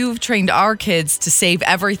 now you've trained our kids to save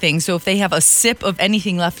everything. So if they have a sip of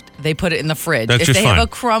anything left, they put it in the fridge. That's if just they fine. have a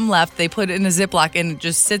crumb left, they put it in a Ziploc and it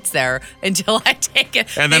just sits there until I take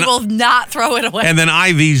it. And then, they will not throw it away. And then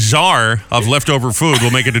I, the czar of leftover food,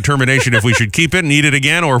 will make a determination if we should keep it and eat it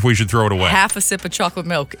again or if we should throw it away. Half a sip of chocolate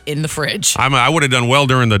milk in the fridge. I would have done well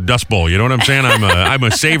during the Dust Bowl. You know what I'm saying? I'm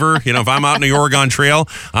a saver. If I'm out in the Oregon Trail,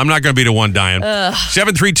 I'm not going to be the one dying.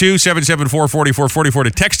 732-774-4444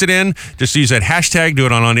 to text it in. Just use that hashtag. Do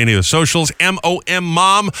it on any of the socials. MOM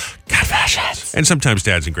Mom Confessions. And sometimes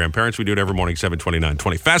dads and grandparents. We do it every morning,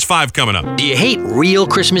 7:29:20. Fast 5 coming up. Do you hate real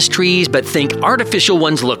Christmas trees but think artificial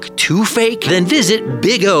ones look too fake? Then visit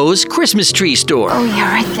Big O's Christmas Tree Store. Oh,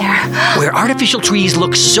 yeah, right there. Where artificial trees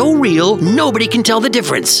look so real, nobody can tell the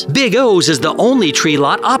difference. Big O's is the only tree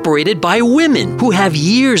lot operated by women who have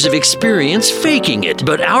years of experience faking it.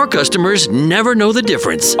 But our customers never know the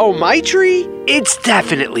difference. Oh, my tree? It's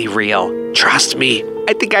definitely real. Trust me.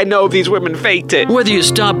 I think I know these women faked it. Whether you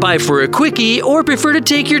stop by for a quickie or prefer to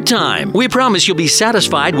take your time, we promise you'll be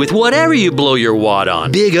satisfied with whatever you blow your wad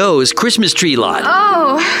on. Big O's Christmas Tree Lot.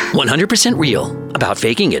 Oh. 100% real about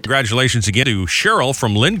faking it. Congratulations again to Cheryl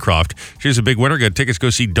from Lincroft. She's a big winner. Got tickets to go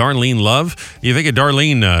see Darlene Love. You think of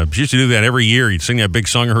Darlene, she used to do that every year. You'd sing that big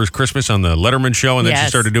song of hers, Christmas, on the Letterman show, and then she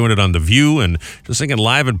started doing it on The View and just singing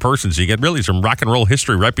live in person. So you get really some rock and roll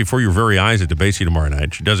history right before your very eyes at the Basie tomorrow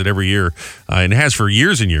night. She does it every year and has for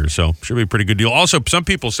years and years, so should be a pretty good deal. Also, some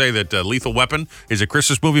people say that Lethal Weapon is a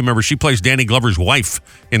Christmas movie. Remember, she plays Danny Glover's wife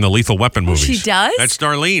in the Lethal Weapon movies. She does? That's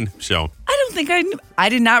Darlene, so. I don't think I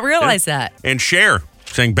did not realize that. And Cher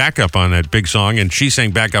sang backup on that big song, and she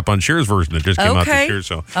sang backup on Cher's version that just came out this year.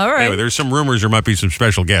 So, all right. Anyway, there's some rumors there might be some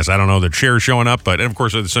special guests. I don't know that Cher's showing up, but and of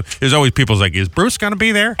course, there's always people like, is Bruce going to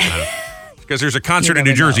be there? Because there's a concert in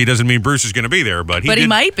New Jersey doesn't mean Bruce is going to be there, but he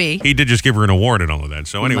might be. He did just give her an award and all of that.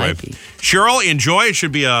 So anyway, Cheryl, enjoy. It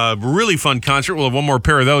should be a really fun concert. We'll have one more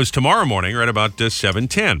pair of those tomorrow morning, right about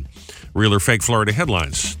 7:10. Real or fake Florida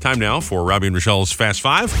headlines. Time now for Robby and Rochelle's Fast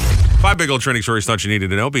 5. 5 big old trending stories thought you needed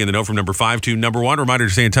to know. Be in the know from number 5 to number 1. Reminder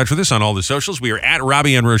to stay in touch with us on all the socials. We are at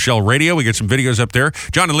Robby and Rochelle Radio. We get some videos up there.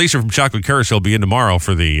 John and Lisa from Chocolate Carousel will be in tomorrow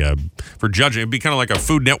for judging. It'd be kind of like a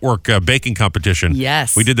Food Network baking competition.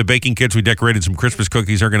 Yes. We did the baking kits. We decorated some Christmas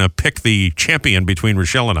cookies. They're going to pick the champion between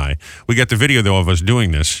Rochelle and I. We got the video, though, of us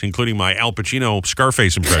doing this, including my Al Pacino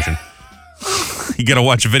Scarface impression. You got to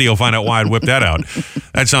watch the video, find out why I'd whip that out.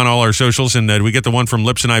 That's on all our socials. And we get the one from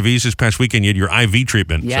Lips and IVs this past weekend. You had your IV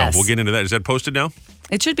treatment. Yes. So we'll get into that. Is that posted now?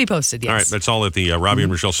 It should be posted, yes. All right, that's all at the Robby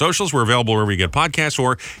and Rochelle socials. We're available wherever you get podcasts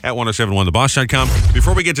or at 1071theboss.com.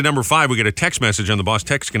 Before we get to number 5, we get a text message on the Boss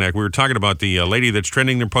Text Connect. We were talking about the lady that's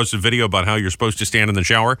trending. They posted a video about how you're supposed to stand in the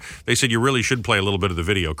shower. They said you really should play a little bit of the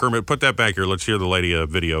video. Kermit, put that back here. Let's hear the lady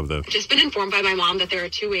video of the... I've just been informed by my mom that there are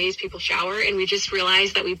 2 ways people shower, and we just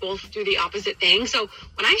realized that we both do the opposite thing. So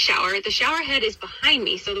when I shower, the shower head is behind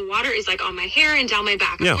me, so the water is like on my hair and down my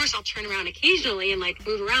back. Of course, I'll turn around occasionally and like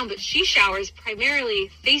move around, but she showers primarily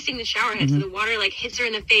facing the shower head, so the water like hits her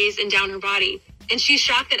in the face and down her body. And she's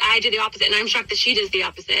shocked that I do the opposite, and I'm shocked that she does the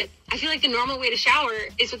opposite. I feel like the normal way to shower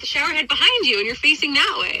is with the shower head behind you, and you're facing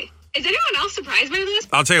that way. Is anyone else surprised by this?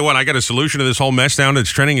 I'll tell you what, I got a solution to this whole mess down that's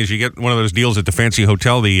trending is you get one of those deals at the fancy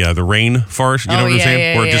hotel, the rain forest, you know what I'm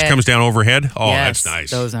saying? Where it just comes down overhead. Oh, yes, that's nice.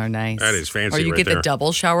 Those are nice. That is fancy. Or you right get the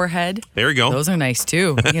double shower head. There you go. Those are nice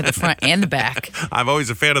too. You get the front and the back. I'm always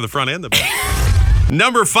a fan of the front and the back.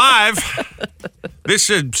 Number 5. This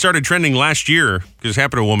started trending last year because it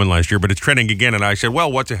happened to a woman last year, but it's trending again. And I said, well,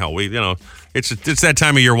 what the hell? It's that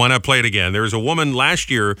time of year. Why not play it again? There was a woman last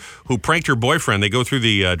year who pranked her boyfriend. They go through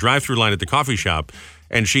the drive-through line at the coffee shop,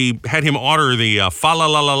 and she had him order the fa la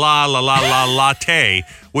la la la la la la latte,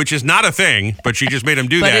 which is not a thing, but she just made him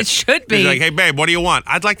do that. But it should be. She's like, hey, babe, what do you want?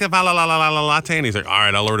 I'd like the fa la la la la la latte. And he's like, all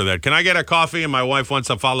right, I'll order that. Can I get a coffee? And my wife wants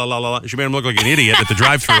a fa la la la la. She made him look like an idiot at the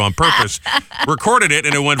drive-thru on purpose. Recorded it,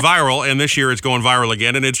 and it went viral, and this year it's going viral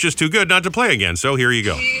again, and it's just too good not to play again. So here you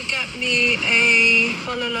go. Can you get me a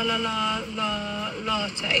fa la la la la la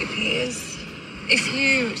latte, please? If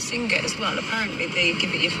you sing it as well, apparently they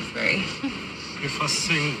give it you for free. If I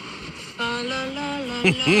sing... Fa la la la la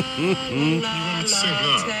la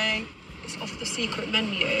latte. It's off the secret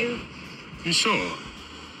menu. You sure?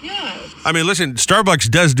 Yeah. I mean, listen, Starbucks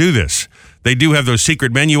does do this. They do have those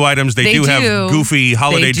secret menu items. They do have goofy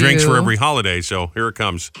holiday drinks for every holiday. So here it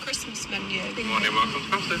comes. Christmas menu. Good morning, welcome to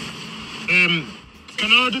Coffee.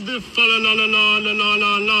 Can I order the fa la la la la la la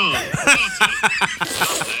la la?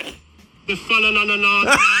 The fa la la la la la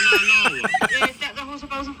la la. Is that the horse of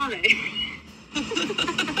bells and honey?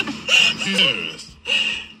 Yes.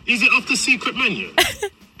 Is it off the secret menu?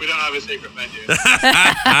 We don't have a secret menu.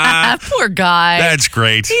 Poor guy. That's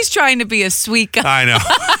great. He's trying to be a sweet guy. I know.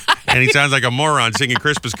 And he sounds like a moron singing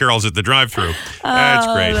Christmas carols at the drive-thru. That's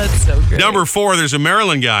great. That's so great. Number 4, there's a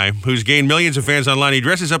Maryland guy who's gained millions of fans online. He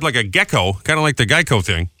dresses up like a gecko, kind of like the Geico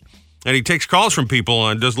thing. And he takes calls from people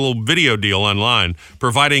and does a little video deal online,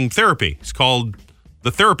 providing therapy. It's called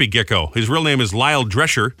the Therapy Gecko. His real name is Lyle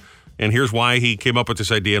Drescher. And here's why he came up with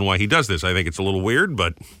this idea and why he does this. I think it's a little weird,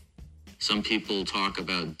 but... Some people talk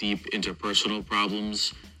about deep interpersonal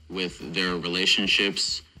problems with their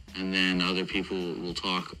relationships, and then other people will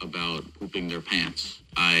talk about pooping their pants.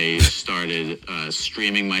 I started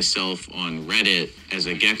streaming myself on Reddit as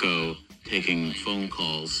a gecko, taking phone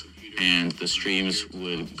calls, and the streams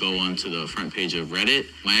would go onto the front page of Reddit.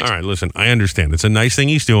 All right, listen, I understand. It's a nice thing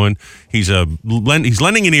he's doing. He's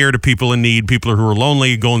lending an ear to people in need, people who are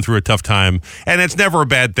lonely, going through a tough time, and it's never a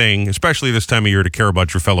bad thing, especially this time of year, to care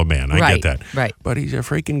about your fellow man. I get that. Right. But he's a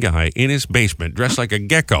freaking guy in his basement, dressed like a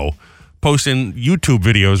gecko, posting YouTube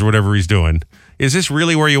videos or whatever he's doing. Is this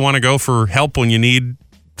really where you want to go for help when you need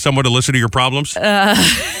someone to listen to your problems?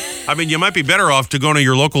 I mean, you might be better off to go to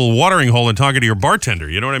your local watering hole and talking to your bartender,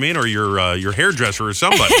 you know what I mean? Or your hairdresser or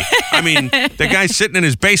somebody. I mean, the guy's sitting in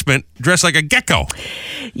his basement dressed like a gecko.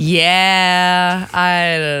 Yeah.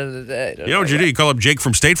 I don't know what you do? You call up Jake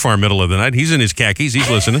from State Farm middle of the night. He's in his khakis. He's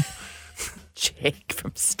listening. Jake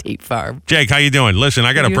from State Farm. Jake, how you doing? Listen,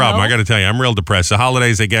 I got a problem. I got to tell you, I'm real depressed. The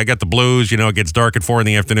holidays, I got the blues. You know, it gets dark at 4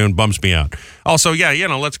 p.m, bumps me out. Also, yeah,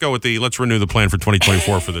 let's renew the plan for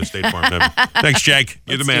 2024 for the State Farm. Thanks, Jake.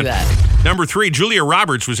 You're the man. Number 3, Julia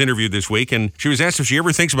Roberts was interviewed this week, and she was asked if she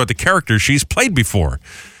ever thinks about the characters she's played before.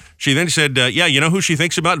 She then said, you know who she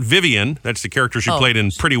thinks about? Vivian. That's the character she played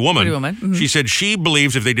in Pretty Woman. Pretty Woman. Mm-hmm. She said she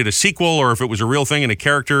believes if they did a sequel or if it was a real thing and a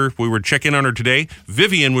character, we would check in on her today,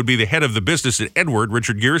 Vivian would be the head of the business that Edward,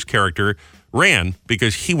 Richard Gere's character, ran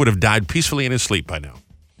because he would have died peacefully in his sleep by now.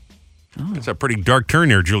 Oh. That's a pretty dark turn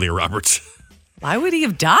there, Julia Roberts. Why would he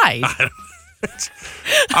have died?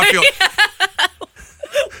 I feel...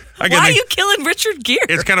 Why are you killing Richard Gere?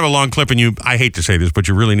 It's kind of a long clip, and I hate to say this, but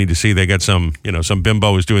you really need to see. They got some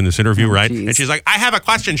bimbo is doing this interview, right? Geez. And she's like, I have a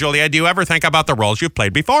question, Julia. Do you ever think about the roles you've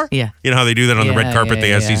played before? Yeah. You know how they do that on the red carpet?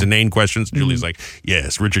 They ask these inane questions. Mm-hmm. Julia's like,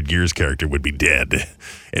 yes, Richard Gere's character would be dead,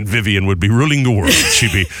 and Vivian would be ruling the world.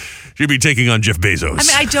 She'd be taking on Jeff Bezos. I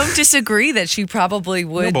mean, I don't disagree that she probably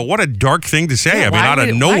would. No, but what a dark thing to say. I mean, out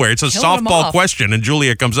of nowhere. It's a softball question, and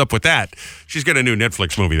Julia comes up with that. She's got a new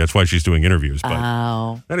Netflix movie. That's why she's doing interviews.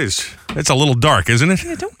 But it's a little dark, isn't it?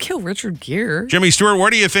 Yeah, don't kill Richard Gere. Jimmy Stewart, where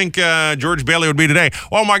do you think George Bailey would be today?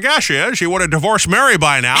 Oh, my gosh, she would have divorced Mary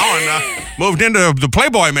by now and moved into the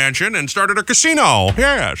Playboy Mansion and started a casino.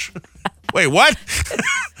 Yes. Wait, what?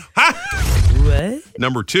 Huh? What?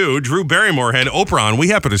 Number 2, Drew Barrymore had Oprah on. We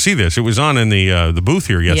happened to see this. It was on in the booth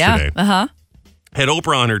here yesterday. Yeah, uh-huh. Had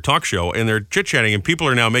Oprah on her talk show, and they're chit-chatting, and people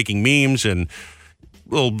are now making memes and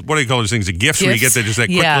little, what do you call those things, a GIFs where you get just that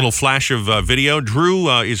quick little flash of video. Drew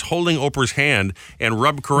is holding Oprah's hand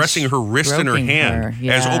and caressing her wrist and her hand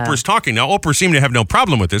as Oprah's talking. Now, Oprah seemed to have no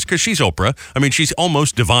problem with this because she's Oprah. I mean, she's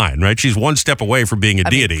almost divine, right? She's one step away from being a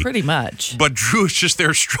deity. Pretty much. But Drew is just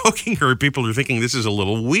there stroking her. People are thinking this is a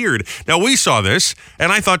little weird. Now, we saw this,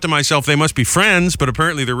 and I thought to myself, they must be friends, but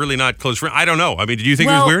apparently they're really not close friends. I don't know. I mean, did you think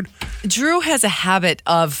it was weird? Drew has a habit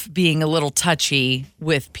of being a little touchy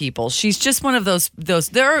with people. She's just one of those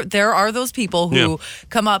there are those people who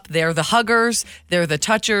come up, they're the huggers, they're the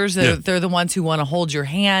touchers, they're the ones who want to hold your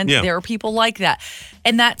hand. Yeah. There are people like that.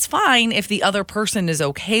 And that's fine if the other person is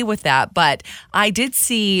okay with that. But I did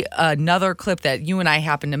see another clip that you and I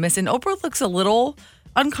happened to miss, and Oprah looks a little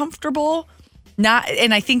uncomfortable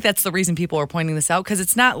And I think that's the reason people are pointing this out, because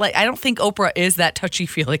it's not like, I don't think Oprah is that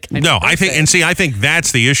touchy-feely kind of person. I think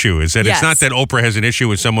that's the issue, is that it's not that Oprah has an issue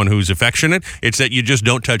with someone who's affectionate. It's that you just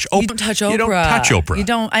don't touch Oprah. You don't touch Oprah. You don't touch Oprah. You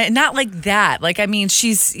don't, not like that. Like, I mean,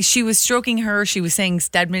 she was stroking her. She was saying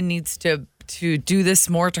Stedman needs to do this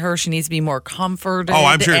more to her. She needs to be more comforted. Oh,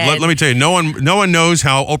 I'm sure. Let me tell you, no one knows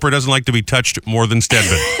how Oprah doesn't like to be touched more than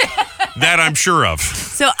Stedman. That I'm sure of.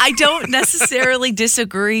 So I don't necessarily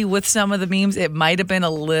disagree with some of the memes. It might have been a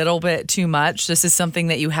little bit too much. This is something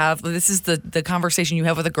that you have. This is the conversation you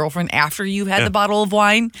have with a girlfriend after you've had the bottle of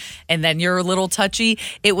wine, and then you're a little touchy.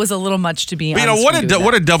 It was a little much to be honest.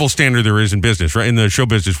 What a double standard there is in business, right? In the show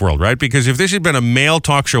business world, right? Because if this had been a male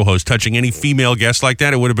talk show host touching any female guest like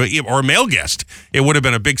that, it would have been, or a male guest, it would have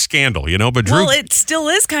been a big scandal, But Drew, it still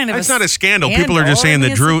is kind of. It's not a scandal. People are just saying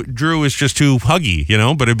that Drew is just too huggy,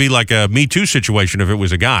 But it'd be like a Me Too situation if it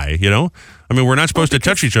was a guy, I mean, we're not supposed to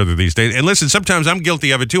touch each other these days. And listen, sometimes I'm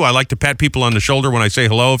guilty of it too. I like to pat people on the shoulder when I say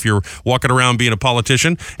hello if you're walking around being a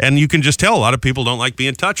politician. And you can just tell a lot of people don't like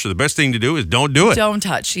being touched. So the best thing to do is don't do it. Don't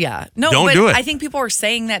touch, yeah. No, don't do it. I think people are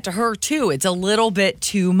saying that to her too. It's a little bit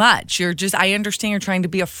too much. I understand you're trying to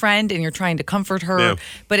be a friend and you're trying to comfort her,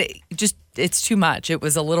 but it's too much. It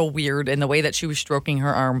was a little weird, and the way that she was stroking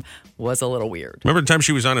her arm was a little weird. Remember the time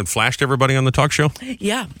she was on and flashed everybody on the talk show?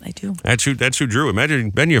 Yeah, I do. That's who Drew.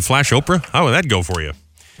 Imagine you flash Oprah. How would that go for you?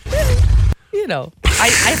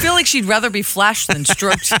 I feel like she'd rather be flashed than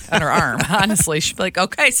stroked on her arm. Honestly, she'd be like,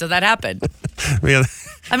 okay, so that happened. Yeah.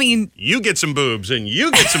 I mean, you get some boobs and you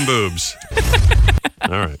get some boobs.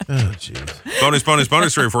 All right. Oh, jeez.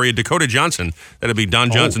 Bonus story for you. Dakota Johnson, that'd be Don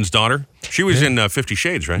Johnson's daughter. She was in 50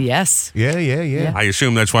 Shades, right? Yes. Yeah. I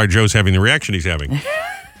assume that's why Joe's having the reaction he's having.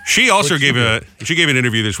 She also gave an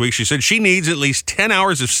interview this week. She said she needs at least 10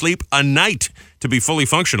 hours of sleep a night to be fully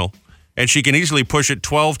functional, and she can easily push it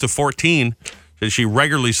 12 to 14. She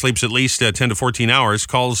regularly sleeps at least 10 to 14 hours,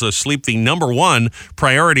 calls sleep the number one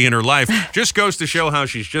priority in her life. Just goes to show how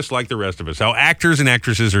she's just like the rest of us, how actors and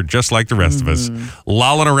actresses are just like the rest of us,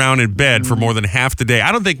 lolling around in bed for more than half the day.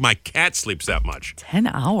 I don't think my cat sleeps that much. 10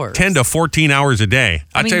 hours? 10 to 14 hours a day.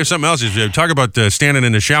 I'll tell you something else. Is talk about standing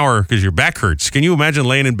in the shower because your back hurts. Can you imagine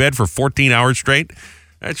laying in bed for 14 hours straight?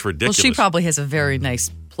 That's ridiculous. Well, she probably has a very nice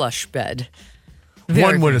plush bed.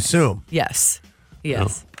 One would assume. Yes.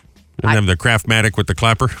 Oh. And have the Craftmatic with the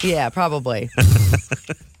clapper? Yeah, probably.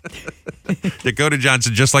 Dakota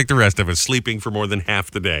Johnson, just like the rest of us, sleeping for more than half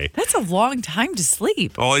the day. That's a long time to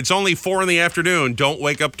sleep. Oh, it's only 4 p.m. Don't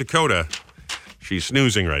wake up Dakota. She's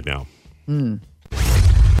snoozing right now.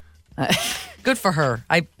 Good for her.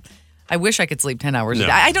 I wish I could sleep 10 hours a day.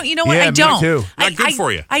 No. I don't. You know what? Yeah, I don't. Me too. Not good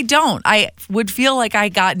for you. I don't. I would feel like I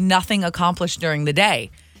got nothing accomplished during the day.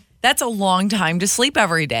 That's a long time to sleep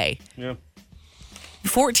every day. Yeah.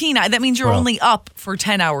 14, that means you're only up for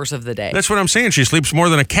 10 hours of the day. That's what I'm saying. She sleeps more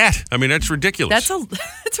than a cat. I mean, that's ridiculous.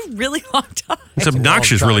 That's a really long time. It's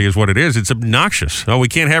obnoxious, really, is what it is. It's obnoxious. Oh, we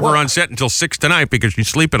can't have her on set until 6 tonight because she's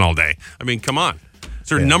sleeping all day. I mean, come on. Is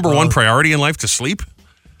her number one priority in life to sleep?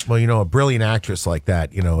 Well, a brilliant actress like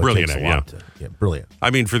that, it brilliant, takes a lot to, brilliant. I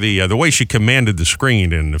mean, for the way she commanded the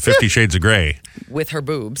screen in 50 Shades of Grey. With her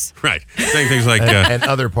boobs. Right. Saying things like... and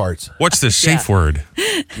other parts. What's the safe word,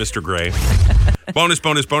 Mr. Grey? Bonus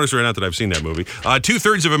right now that I've seen that movie.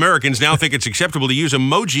 2/3 of Americans now think it's acceptable to use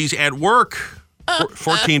emojis at work.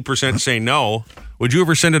 14% say no. Would you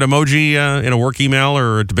ever send an emoji in a work email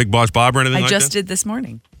or to Big Boss Bob or anything like that? I just did this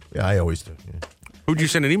morning. Yeah, I always do. Yeah. Who'd you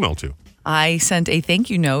send an email to? I sent a thank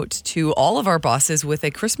you note to all of our bosses with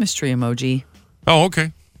a Christmas tree emoji. Oh,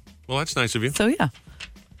 okay. Well, that's nice of you. So, yeah.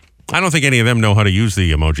 I don't think any of them know how to use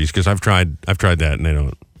the emojis because I've tried that and they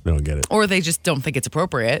don't get it. Or they just don't think it's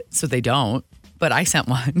appropriate, so they don't. But I sent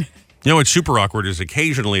one. What's super awkward is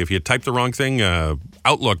occasionally if you type the wrong thing,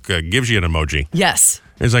 Outlook gives you an emoji. Yes.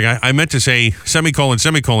 It's like, I meant to say semicolon, it's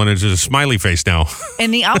just a smiley face now.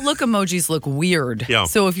 And the Outlook emojis look weird. Yeah.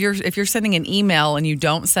 So if you're sending an email and you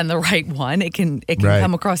don't send the right one, it can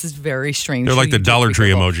come across as very strange. They're like the Dollar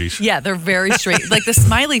Tree emojis. Yeah, they're very strange. Like the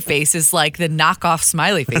smiley face is like the knockoff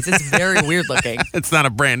smiley face. It's very weird looking. It's not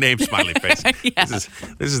a brand name smiley face. Yeah. This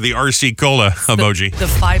is the RC Cola emoji. The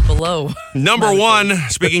Five Below. Number one,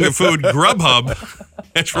 speaking of food, Grubhub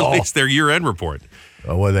has released their year-end report.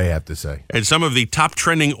 Oh, what do they have to say? And some of the top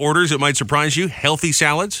trending orders that might surprise you: healthy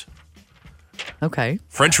salads. Okay.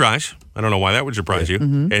 French fries. I don't know why that would surprise you.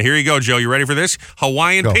 Mm-hmm. And here you go, Joe. You ready for this?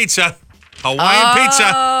 Hawaiian pizza.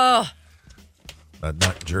 Pizza.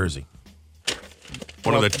 Not Jersey.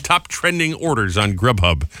 One of the top trending orders on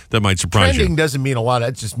Grubhub that might surprise you. Trending doesn't mean a lot.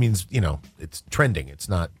 It just means, it's trending. It's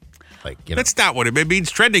not like, That's not what it means.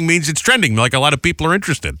 Trending means it's trending. Like a lot of people are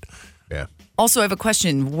interested. Yeah. Also, I have a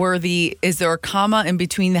question. Is there a comma in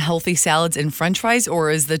between the healthy salads and French fries,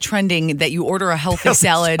 or is the trending that you order a healthy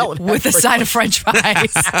salad with a side of French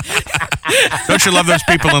fries? Don't you love those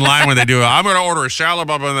people in line when they do, I'm going to order a salad,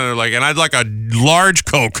 and they're like, and I'd like a large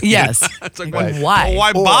Coke. Yes. It's like, why? Well,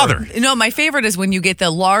 why bother? No, my favorite is when you get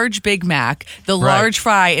the large Big Mac, the large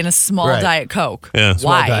fry, and a small Diet Coke. Yeah. Why?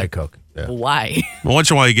 Small Diet Coke. Yeah. Why? Well,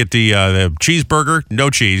 once in a while you get the cheeseburger,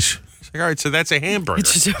 no cheese. It's like, all right, so that's a hamburger.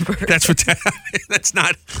 It's just a burger. That's what that's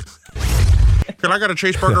not. Can I get a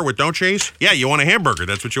cheeseburger with no cheese? Yeah, you want a hamburger.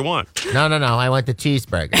 That's what you want. No. I want the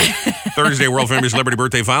cheeseburger. Thursday, world famous celebrity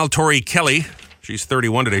birthday file. Tori Kelly. She's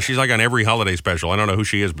 31 today. She's like on every holiday special. I don't know who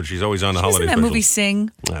she is, but she's always on the holiday special. Isn't that movie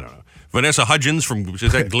Sing? I don't know. Vanessa Hudgens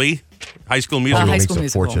is that Glee? High School Musical. High School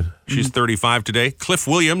Musical. Fortune. She's 35 today. Cliff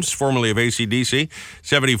Williams, formerly of AC/DC,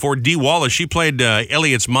 74. Dee Wallace, she played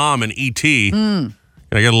Elliot's mom in E.T. Can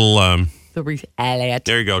I get a little... Elliot.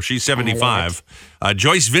 There you go. She's 75.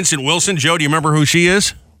 Joyce Vincent Wilson. Joe, do you remember who she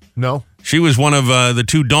is? No. She was one of the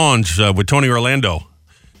two Dawns with Tony Orlando.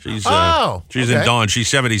 She's in Dawn. She's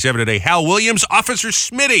 77 today. Hal Williams, Officer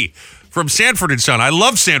Smitty from Sanford & Son. I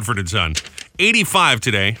love Sanford & Son. 85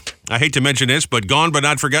 today. I hate to mention this, but gone but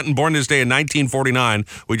not forgotten. Born this day in 1949.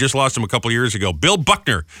 We just lost him a couple years ago. Bill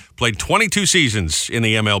Buckner played 22 seasons in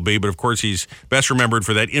the MLB, but of course he's best remembered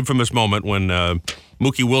for that infamous moment when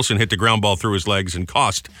Mookie Wilson hit the ground ball through his legs and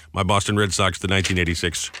cost my Boston Red Sox the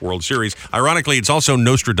 1986 World Series. Ironically, it's also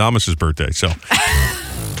Nostradamus' birthday, so...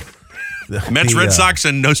 Mets, Red Sox,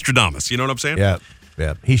 and Nostradamus. You know what I'm saying? Yeah.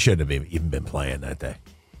 He shouldn't have even been playing that day.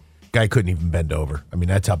 Guy couldn't even bend over. I mean,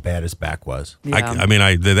 that's how bad his back was. Yeah.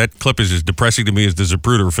 That clip is as depressing to me as the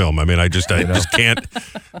Zapruder film. I mean, I just can't.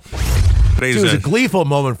 It was a gleeful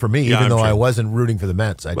moment for me, even though I wasn't rooting for the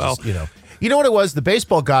Mets. You know what it was? The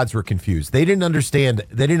baseball gods were confused. They didn't understand.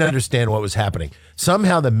 What was happening.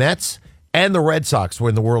 Somehow the Mets and the Red Sox were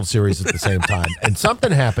in the World Series at the same time, and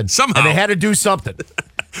something happened. Somehow, and they had to do something.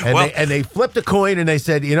 And they flipped a coin and they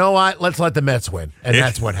said, you know what? Let's let the Mets win. And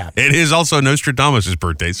that's what happened. It is also Nostradamus'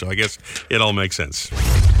 birthday, so I guess it all makes sense.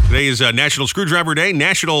 Today is National Screwdriver Day,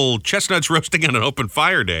 National Chestnuts Roasting on an Open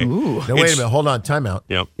Fire Day. Ooh. Now, wait a minute. Hold on. Time out.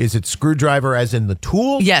 Yep. Is it screwdriver as in the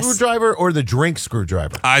tool screwdriver or the drink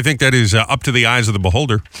screwdriver? I think that is up to the eyes of the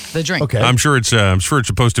beholder. The drink. Okay. I'm sure it's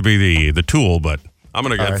supposed to be the tool, but I'm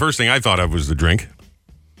going to go. First thing I thought of was the drink.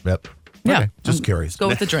 Yep. Yeah. Okay. Just curious. Go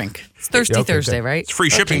with the drink. It's Thirsty Thursday, right? It's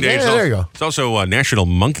free shipping day. Yeah, there you go. It's also National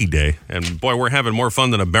Monkey Day. And boy, we're having more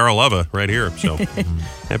fun than a barrel of it right here. So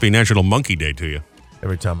happy National Monkey Day to you.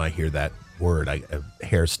 Every time I hear that word, a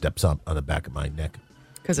hair steps up on the back of my neck.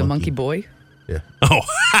 Because of Monkey Boy? Yeah. Oh.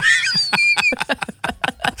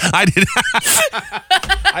 I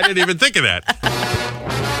didn't even think of that.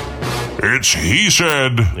 It's He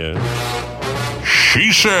Said. Yeah.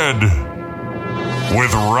 She Said.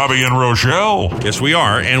 With Robby and Rochelle. Yes, we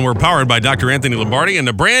are. And we're powered by Dr. Anthony Lombardi and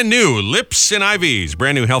the brand new Lips and IVs,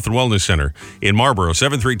 brand new health and wellness center in Marlboro,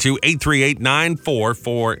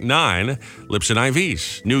 732-838-9449. Lips and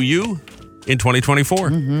IVs. New you in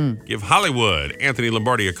 2024. Mm-hmm. Give Hollywood Anthony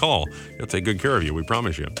Lombardi a call. He'll take good care of you. We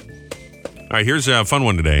promise you. All right, here's a fun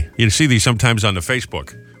one today. You see these sometimes on the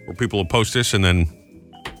Facebook where people will post this and then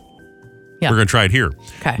we're going to try it here.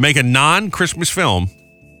 Okay. Make a non-Christmas film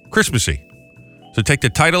Christmassy. So take the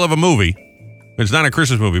title of a movie. It's not a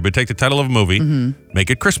Christmas movie, but take the title of a movie, make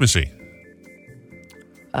it Christmassy.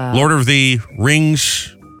 Lord of the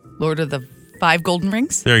Rings. Lord of the Five Golden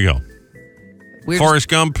Rings? There you go. Forrest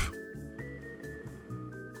Gump.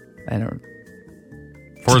 I don't.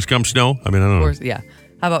 Forrest Gump Snow? I don't know. Yeah.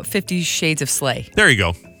 How about 50 Shades of Slay? There you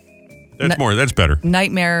go. That's more. That's better.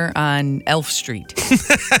 Nightmare on Elf Street.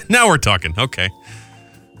 Now we're talking. Okay.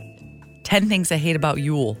 10 Things I Hate About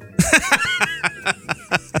Yule.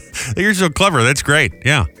 You're so clever. That's great.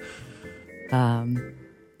 Yeah.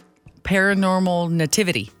 Paranormal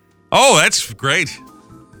Nativity. Oh, that's great.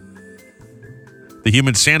 The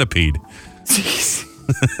Human Centipede.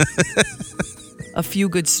 A Few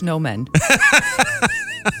Good Snowmen.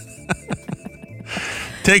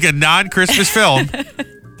 Take a non-Christmas film.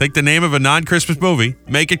 Take the name of a non-Christmas movie.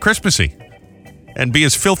 Make it Christmassy. And be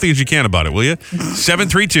as filthy as you can about it, will you?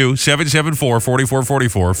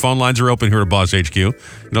 732-774-4444. Phone lines are open here at Boss HQ. You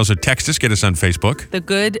can also text us, get us on Facebook. The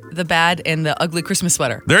Good, the Bad, and the Ugly Christmas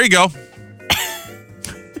Sweater. There you go.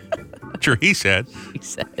 Sure, he said. He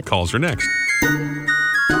said. Calls are next.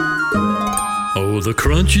 Oh, the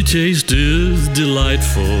crunchy taste is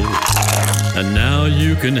delightful. And now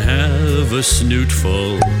you can have a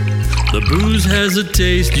snootful. The booze has a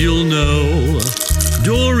taste you'll know.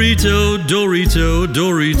 Dorito, Dorito,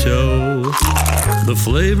 Dorito. The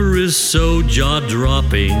flavor is so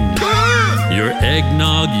jaw-dropping. Your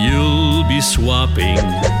eggnog you'll be swapping.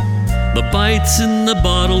 The bites in the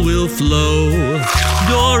bottle will flow.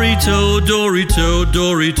 Dorito, Dorito,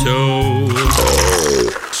 Dorito.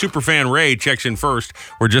 Superfan Ray checks in first.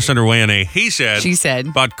 We're just underway on a he said. She said.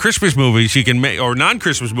 About Christmas movies you can make, or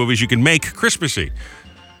non-Christmas movies you can make Christmassy.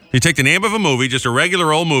 You take the name of a movie, just a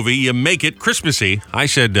regular old movie, you make it Christmassy. I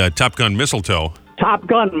said Top Gun Mistletoe. Top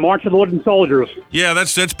Gun, March of the Wooden Soldiers. Yeah,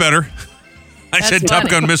 that's better. I said Top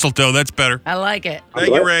Gun Mistletoe. That's better. I like it.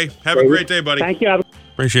 Thank you, Ray. Have a great day, buddy. Thank you.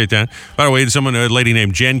 Appreciate that. By the way, a lady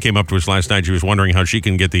named Jen came up to us last night. She was wondering how she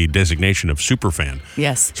can get the designation of superfan.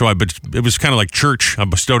 Yes. So it was kind of like church. I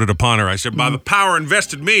bestowed it upon her. I said, by the power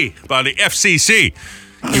invested in me by the FCC,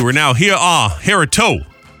 you are now here a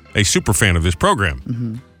superfan of this program.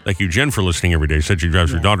 Mm-hmm. Thank you, Jen, for listening every day. Said she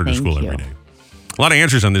drives her daughter to school every day. A lot of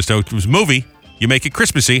answers on this, though. It was movie. You make it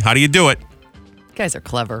Christmassy. How do you do it? You guys are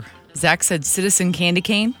clever. Zach said Citizen Candy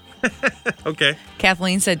Cane. Okay.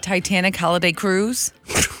 Kathleen said Titanic Holiday Cruise.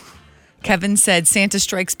 Kevin said Santa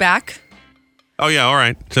Strikes Back. Oh, yeah, all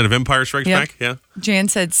right. Instead of Empire Strikes Back? Yeah. Jan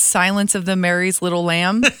said Silence of the Mary's Little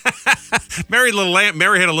Lamb. Mary Had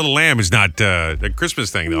a Little Lamb is not a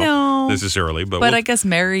Christmas thing, though. No. Necessarily. But I guess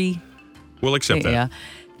Mary. We'll accept that. Yeah.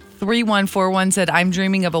 3141 said, I'm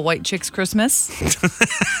dreaming of a white chick's Christmas.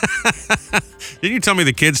 Didn't you tell me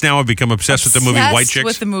the kids now have become obsessed with the movie White Chicks?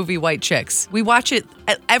 With the movie White Chicks. We watch it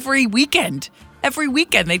every weekend. Every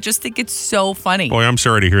weekend. They just think it's so funny. Boy, I'm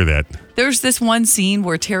sorry to hear that. There's this one scene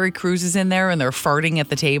where Terry Crews is in there and they're farting at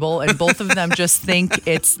the table, and both of them just think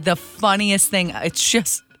it's the funniest thing. It's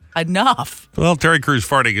just enough. Well, Terry Crews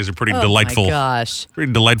farting is a pretty delightful,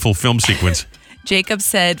 pretty delightful film sequence. Jacob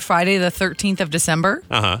said Friday the 13th of December.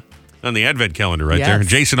 On the Advent calendar right there.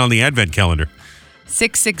 Jason on the Advent calendar.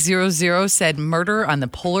 6600 said Murder on the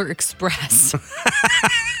Polar Express.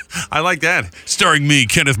 I like that. Starring me,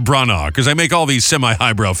 Kenneth Branagh, because I make all these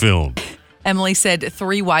semi-highbrow films. Emily said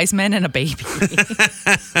 3 wise men and a baby.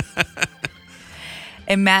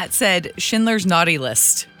 And Matt said Schindler's Naughty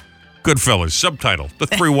List. Goodfellas, subtitle, The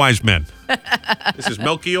 3 Wise Men. This is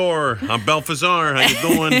Melchior. I'm Balthazar. How you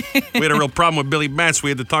doing? We had a real problem with Billy Bats. We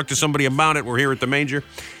had to talk to somebody about it. We're here at the manger.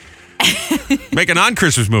 Make a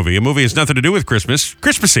non-Christmas movie. A movie has nothing to do with Christmas.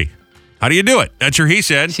 Christmassy. How do you do it? That's your he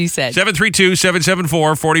said. She said.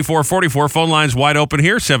 732-774-4444. Phone lines wide open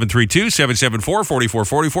here.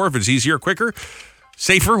 732-774-4444. If it's easier, quicker,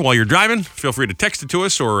 safer while you're driving, feel free to text it to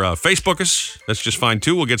us or Facebook us. That's just fine,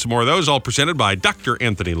 too. We'll get some more of those, all presented by Dr.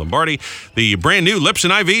 Anthony Lombardi. The brand new Lips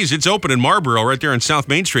and IVs, it's open in Marlboro right there on South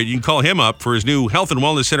Main Street. You can call him up for his new Health and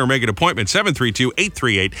Wellness Center. Make an appointment,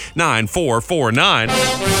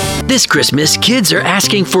 732-838-9449. This Christmas, kids are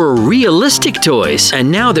asking for realistic toys.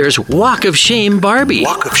 And now there's Walk of Shame Barbie.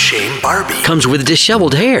 Walk of Shame Barbie. Comes with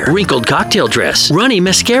disheveled hair, wrinkled cocktail dress, runny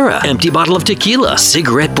mascara, empty bottle of tequila,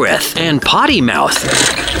 cigarette breath, and potty mouth.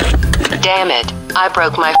 Damn it. I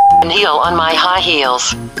broke my heel on my high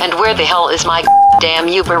heels. And where the hell is my damn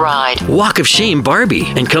Uber ride? Walk of Shame Barbie.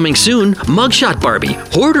 And coming soon, Mugshot Barbie,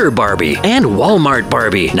 Hoarder Barbie, and Walmart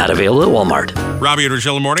Barbie. Not available at Walmart. Robby and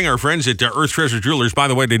Rochelle in the morning. Our friends at Earth Treasure Jewelers. By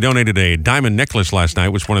the way, they donated a diamond necklace last night.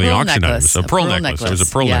 It was one of the auction items. A pearl necklace. It was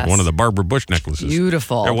a pearl necklace. One of the Barbara Bush necklaces.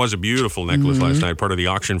 Beautiful. There was a beautiful necklace last night. Part of the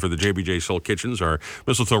auction for the JBJ Soul Kitchens, our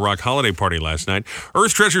Mistletoe Rock holiday party last night.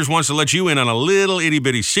 Earth Treasures wants to let you in on a little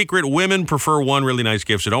itty-bitty secret. Women prefer one really nice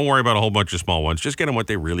gift, so don't worry about a whole bunch of small ones. Just get them what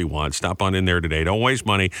they really want. Stop on in there today. Don't waste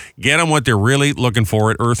money. Get them what they're really looking for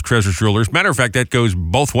at Earth Treasure Jewelers. Matter of fact, that goes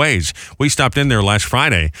both ways. We stopped in there last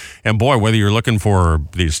Friday, and boy, whether you're looking for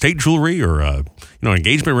the estate jewelry or an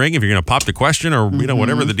engagement ring, if you're going to pop the question or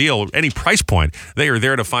whatever the deal, any price point, they are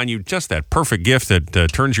there to find you just that perfect gift that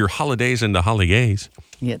turns your holidays into holidays.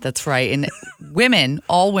 Yeah, that's right. And women,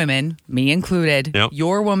 all women, me included,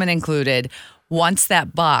 your woman included, wants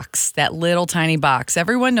that box, that little tiny box.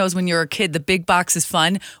 Everyone knows when you're a kid, the big box is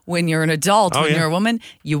fun. When you're an adult, when you're a woman,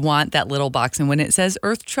 you want that little box. And when it says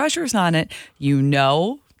Earth Treasures on it, you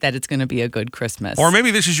know that it's going to be a good Christmas. Or maybe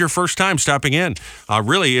this is your first time stopping in.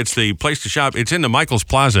 Really, it's the place to shop. It's in the Michaels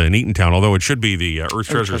Plaza in Eatontown, although it should be the Earth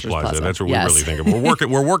Treasures Plaza. That's what we really think of.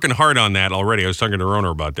 We're working hard on that already. I was talking to our owner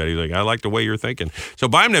about that. He's like, I like the way you're thinking. So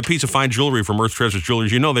buy them that piece of fine jewelry from Earth Treasures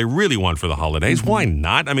Jewelers. You know they really want for the holidays. Why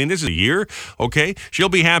not? I mean, this is a year, okay? She'll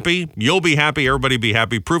be happy. You'll be happy. Everybody be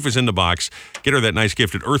happy. Proof is in the box. Get her that nice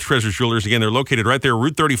gift at Earth Treasures Jewelers. Again, they're located right there,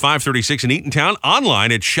 Route 3536 in Eatontown.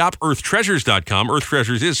 Online at shopearthtreasures.com. Earth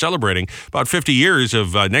Treasures is is celebrating about 50 years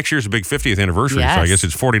of, next year's a big 50th anniversary, Yes. so I guess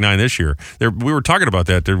it's 49 this year. We were talking about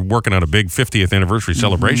that. They're working on a big 50th anniversary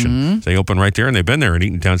celebration. So they open right there, and they've been there in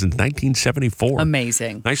Eatontown since 1974.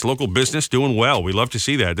 Amazing. Nice local business doing well. We love to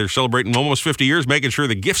see that. They're celebrating almost 50 years, making sure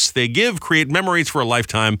the gifts they give create memories for a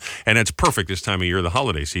lifetime, and it's perfect this time of year, the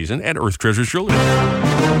holiday season, at Earth Treasures Jewelry.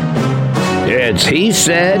 It's He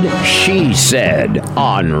Said, She Said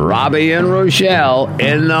on Robby and Rochelle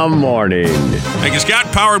in the morning. Thank you,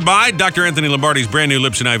 Scott. Powered by Dr. Anthony Lombardi's brand new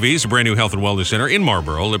Lips and IVs, a brand new health and wellness center in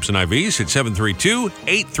Marlboro. Lips and IVs at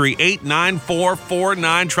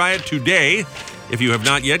 732-838-9449. Try it today. If you have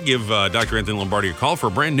not yet, give Dr. Anthony Lombardi a call for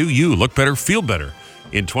a brand new you. Look better, feel better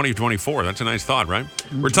in 2024. That's a nice thought, right?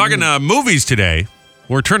 We're talking movies today.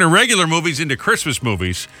 We're turning regular movies into Christmas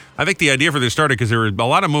movies. I think the idea for this started because there are a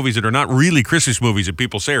lot of movies that are not really Christmas movies that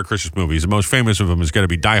people say are Christmas movies. The most famous of them is going to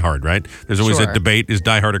be Die Hard, right? There's always that debate. Is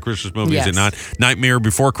Die Hard a Christmas movie? Yes. Is it not? Nightmare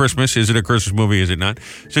Before Christmas, is it a Christmas movie? Is it not?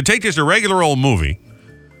 So take just a regular old movie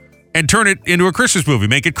and turn it into a Christmas movie.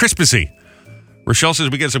 Make it Christmassy. Rochelle says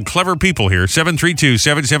we get some clever people here.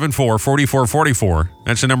 732-774-4444.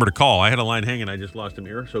 That's the number to call. I had a line hanging. I just lost him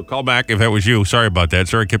here. So call back if that was you. Sorry about that.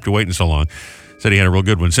 Sorry I kept you waiting so long. Said he had a real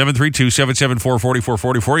good one.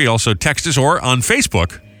 732-774-4444. You also text us or on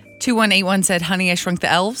Facebook. 2181 said, honey, I shrunk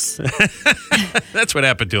the elves. That's what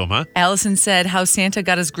happened to him, huh? Allison said, how Santa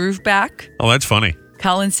got his groove back. Oh, that's funny.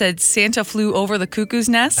 Colin said, Santa flew over the cuckoo's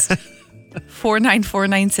nest.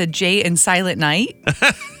 4949 said, Jay and Silent Night.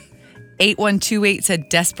 8128 said,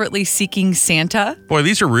 desperately seeking Santa. Boy,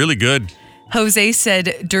 these are really good. Jose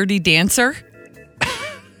said, Dirty Dancer.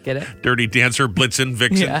 Get it? Dirty Dancer, Blitzen,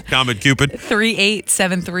 Vixen, Comet Cupid.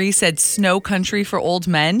 3873 said, Snow Country for Old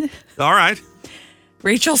Men. All right.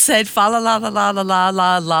 Rachel said, fa la la la la la la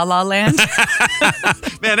la la la land.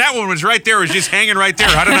 Man, that one was right there. It was just hanging right there.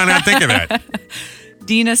 How did I not think of that?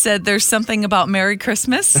 Dina said, there's something about Merry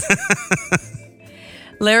Christmas.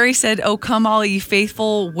 Larry said, oh, come all ye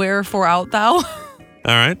faithful, wherefore art thou? All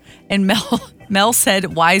right. And Mel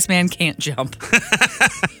said, wise man can't jump.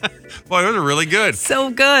 Boy, those are really good. So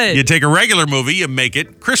good. You take a regular movie, you make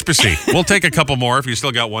it Christmassy. We'll take a couple more if you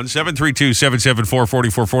still got one.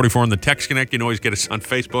 732-774-4444 on the Text Connect. You can always get us on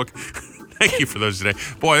Facebook. Thank you for those today.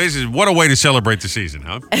 Boy, what a way to celebrate the season,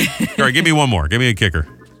 huh? All right, give me one more. Give me a kicker.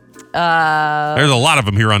 There's a lot of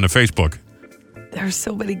them here on the Facebook. There's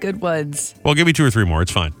so many good ones. Well, give me 2 or 3 more.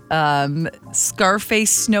 It's fine.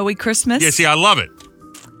 Scarface, Snowy Christmas. Yeah, see, I love it.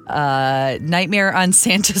 Nightmare on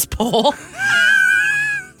Santa's Pole.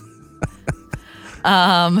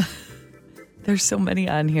 There's so many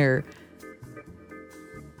on here.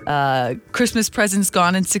 Christmas presents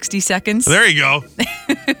gone in 60 seconds. There you go.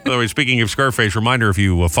 By the way, speaking of Scarface, reminder, if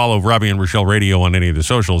you follow Robby and Rochelle Radio on any of the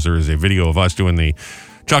socials, there is a video of us doing the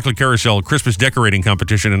Chocolate Carousel Christmas decorating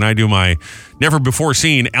competition, and I do my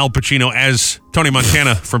never-before-seen Al Pacino as Tony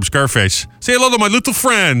Montana from Scarface. Say hello to my little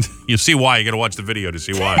friend. You'll see why. You got to watch the video to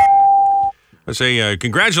see why. I say,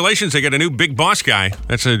 congratulations, they got a new big boss guy.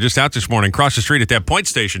 That's just out this morning, across the street at that point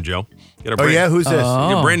station, Joe. Who's this?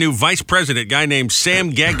 A brand new vice president, guy named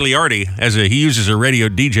Sam Gagliardi. He uses a radio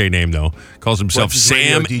DJ name, though. Calls himself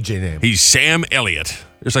Sam. DJ name? He's Sam Elliott.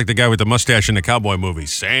 Just like the guy with the mustache in the cowboy movie,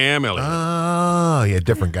 Sam Elliott. Oh, yeah,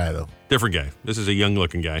 different guy, though. Different guy. This is a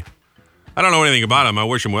young-looking guy. I don't know anything about him. I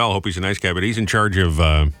wish him well. Hope he's a nice guy, but he's in charge of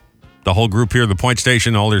the whole group here, the point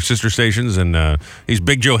station, all their sister stations, and he's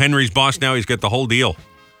Big Joe Henry's boss now. He's got the whole deal.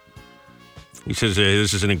 He says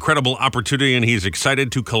this is an incredible opportunity, and he's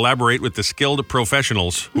excited to collaborate with the skilled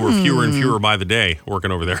professionals who are fewer and fewer by the day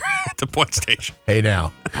working over there at the point station. Hey,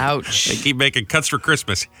 now. Ouch. They keep making cuts for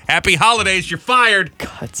Christmas. Happy holidays. You're fired.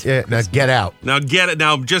 Cuts. Yeah, now get out. Now get it.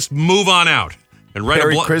 Now just move on out. And write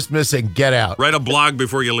Merry Christmas and get out. Write a blog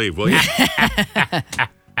before you leave, will you? He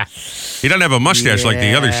doesn't have a mustache like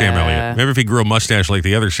the other Sam Elliott. Maybe if he grew a mustache like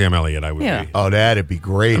the other Sam Elliott, I would be. Oh, that'd be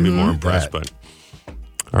great. I'd be more impressed, but...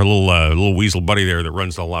 Our little weasel buddy there that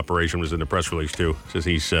runs the whole operation was in the press release, too. Says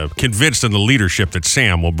he's convinced in the leadership that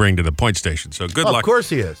Sam will bring to the point station. So good luck. Of course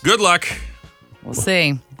he is. Good luck. We'll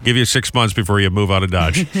see. Give you 6 months before you move out of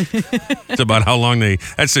Dodge. It's about how long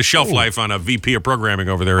that's the shelf life on a VP of programming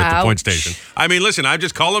over there at the point station. I mean, listen, I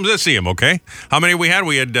just call them to see him, okay? How many we had?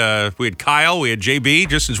 We had Kyle, we had JB.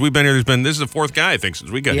 Just since we've been here, this is the 4th guy, I think, since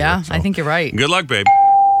we got here. Yeah, so. I think you're right. Good luck, babe.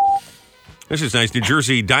 This is nice. New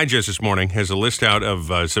Jersey Digest this morning has a list out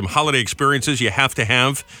of some holiday experiences you have to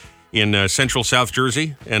have in central South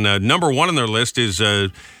Jersey. And number 1 on their list is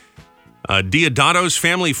Diodato's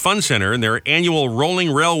Family Fun Center and their annual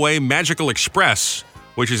Rolling Railway Magical Express,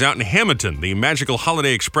 which is out in Hamilton. The Magical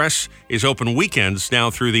Holiday Express is open weekends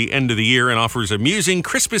now through the end of the year and offers amusing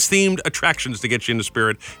Christmas-themed attractions to get you in the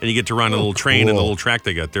spirit, and you get to ride a little train and the little track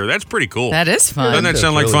they got there. That's pretty cool. That is fun. Doesn't that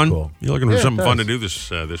sound like really fun? Cool. You're looking for something fun to do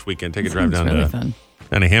this weekend. Take a drive down really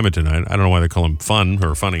to Hamilton. I don't know why they call them fun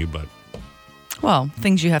or funny, but... Well,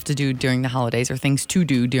 things you have to do during the holidays or things to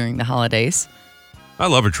do during the holidays. I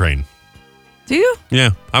love a train. Do you?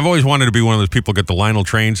 Yeah. I've always wanted to be one of those people get the Lionel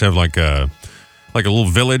trains, have like a little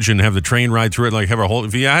village and have the train ride through it, like have a whole...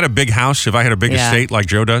 If I had a big house, if I had a big estate like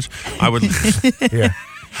Joe does, I would... Yeah.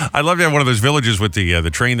 I'd love to have one of those villages with the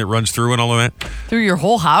train that runs through and all of that. Through your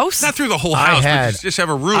whole house? Not through the whole house, but just have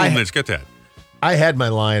a room that's got that. I had my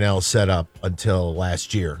Lionel set up until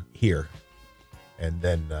last year here. And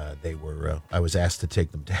then they were. I was asked to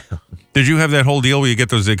take them down. Did you have that whole deal where you get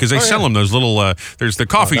those? Because they sell them those little. There's the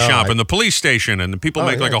coffee shop and the police station, and the people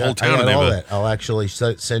make like a whole town of them. All that. I'll actually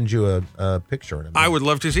send you a picture. I would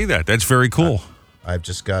love to see that. That's very cool. I've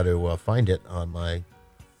just got to find it on my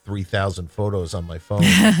 3,000 photos on my phone.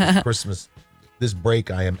 Christmas, this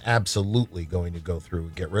break, I am absolutely going to go through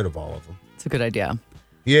and get rid of all of them. It's a good idea.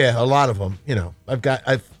 Yeah, a lot of them. You know, I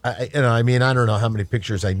don't know how many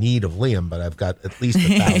pictures I need of Liam, but I've got at least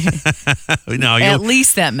 1,000. At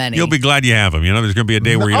least that many. You'll be glad you have them. You know, there's going to be a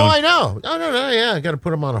day where you don't. I know. No. Yeah, I got to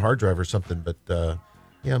put them on a hard drive or something. But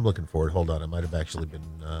yeah, I'm looking forward. Hold on, it might have actually been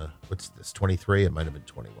what's this? 23. It might have been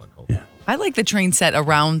 21. Hold on. I like the train set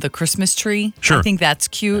around the Christmas tree. Sure. I think that's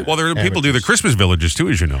cute. Well, people do the Christmas villages too,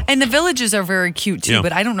 as you know. And the villages are very cute too, Yeah.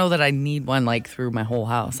 but I don't know that I need one like through my whole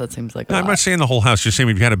house. That seems like a I'm lot. not saying the whole house, just saying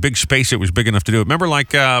if you had a big space, it was big enough to do it. Remember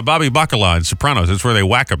like Bobby Bacala in Sopranos? That's where they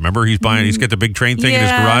whack him. Remember? He's got the big train thing in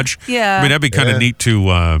his garage. Yeah. I mean, that'd be kind of neat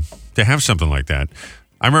to have something like that.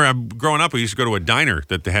 I remember growing up, we used to go to a diner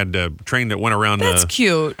that had a train that went around That's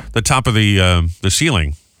cute. the top of the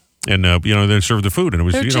ceiling. And, they served the food. And it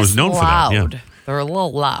was, They're it was known loud. for that. Yeah. They're a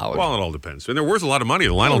little loud. Well, it all depends. And they're worth a lot of money.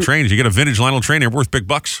 The Lionel trains, you get a vintage Lionel train, they're worth big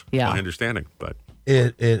bucks. Yeah. My understanding. But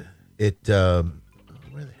where the hell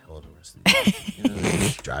are the rest of the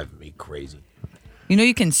it's driving me crazy. You know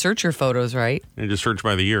you can search your photos, right? And just search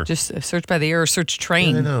by the year. Just search by the year or search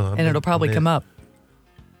train. Yeah, I know. And it'll probably come up.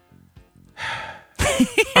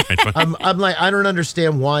 I'm like, I don't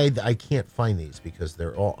understand why I can't find these because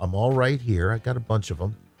I'm all right here. I got a bunch of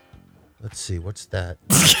them. Let's see, what's that?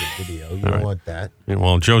 That's the video. You don't want that. Yeah,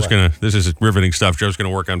 well, this is riveting stuff. Joe's going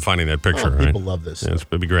to work on finding that picture. People love this. Yeah,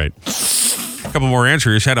 it'll be great. A couple more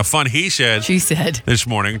answers. Had a fun he said. She said. This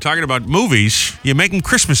morning, talking about movies. You make them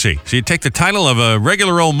Christmassy. So you take the title of a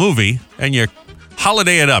regular old movie and you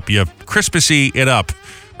holiday it up. You Christmassy it up.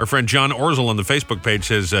 Our friend John Orzel on the Facebook page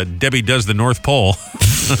says, Debbie does the North Pole.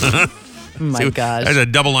 My gosh. That's a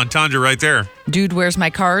double entendre right there. Dude, where's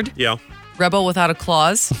my card? Yeah. Rebel without a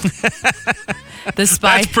clause. The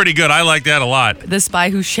spy. That's pretty good. I like that a lot. The spy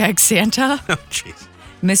who shagged Santa. Oh, jeez.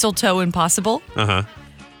 Mistletoe Impossible. Uh-huh.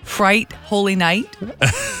 Fright Holy Night.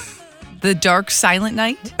 The Dark Silent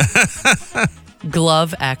Night.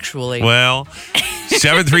 Glove, actually. Well,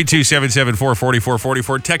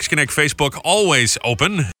 732-774-4444. Text Connect Facebook, always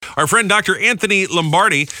open. Our friend Dr. Anthony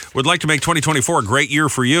Lombardi would like to make 2024 a great year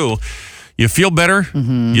for you. You feel better,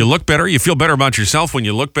 you look better, you feel better about yourself. When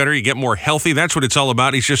you look better, you get more healthy. That's what it's all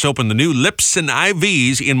about. He's just opened the new Lips and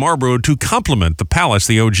IVs in Marlboro to complement the Palace,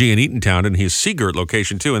 the OG in Eatontown, and his Seagirt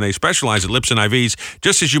location too. And they specialize at Lips and IVs,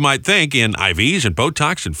 just as you might think, in IVs and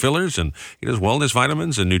Botox and fillers. And he does wellness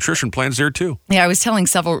vitamins and nutrition plans there too. Yeah, I was telling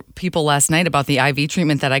several people last night about the IV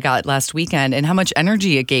treatment that I got last weekend and how much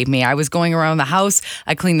energy it gave me. I was going around the house.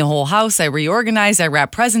 I cleaned the whole house. I reorganized. I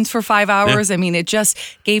wrapped presents for 5 hours. Yeah. I mean, it just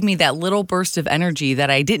gave me that little burst of energy that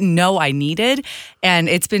I didn't know I needed. And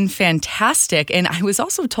it's been fantastic. And I was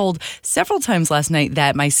also told several times last night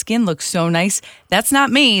that my skin looks so nice. That's not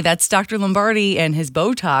me. That's Dr. Lombardi and his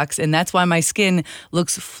Botox. And that's why my skin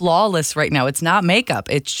looks flawless right now. It's not makeup.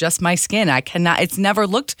 It's just my skin. It's never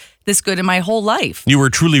looked this good in my whole life. You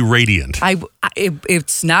were truly radiant.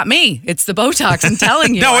 It's not me. It's the Botox. I'm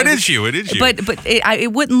telling you. No, it is you. It is you. But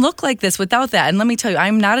it wouldn't look like this without that. And let me tell you,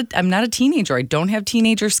 I'm not a teenager. I don't have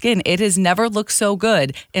teenager skin. It has never looked so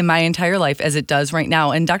good in my entire life as it does right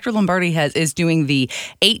now. And Dr. Lombardi is doing the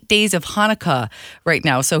 8 days of Hanukkah right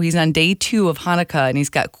now. So he's on day 2 of Hanukkah, and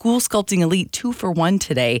he's got Cool Sculpting Elite 2-for-1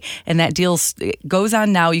 today. And that deal goes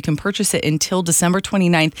on now. You can purchase it until December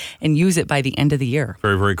 29th and use it by the end of the year.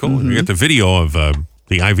 Very, very cool. You get the video of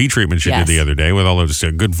The IV treatment she did the other day with all those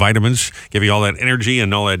good vitamins, give you all that energy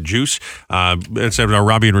and all that juice. It's at our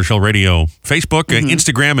Robby and Rochelle Radio Facebook,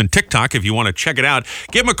 Instagram, and TikTok. If you want to check it out,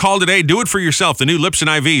 give them a call today. Do it for yourself. The new Lips and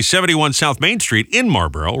IV, 71 South Main Street in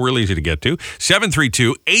Marlboro. Real easy to get to.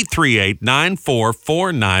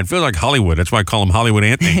 732-838-9449. Feels like Hollywood. That's why I call them Hollywood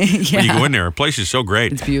Anthony. When you go in there, the place is so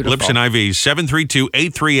great. It's beautiful. Lips and IV,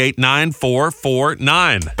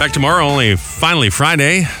 732-838-9449. Back tomorrow, only finally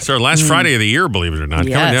Friday. It's our last Friday of the year, believe it or not.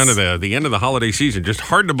 Yes. Coming down to the end of the holiday season. Just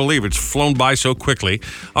hard to believe it's flown by so quickly.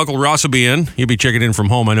 Uncle Ross will be in. He'll be checking in from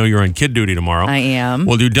home. I know you're on kid duty tomorrow. I am.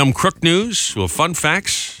 We'll do dumb crook news. We'll have fun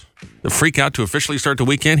facts. The freak out to officially start the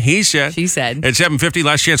weekend. He said. She said. At 7:50,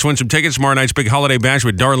 last chance to win some tickets. Tomorrow night's big holiday bash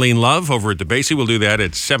with Darlene Love over at the Basie. We'll do that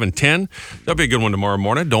at 7:10. That'll be a good one tomorrow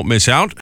morning. Don't miss out.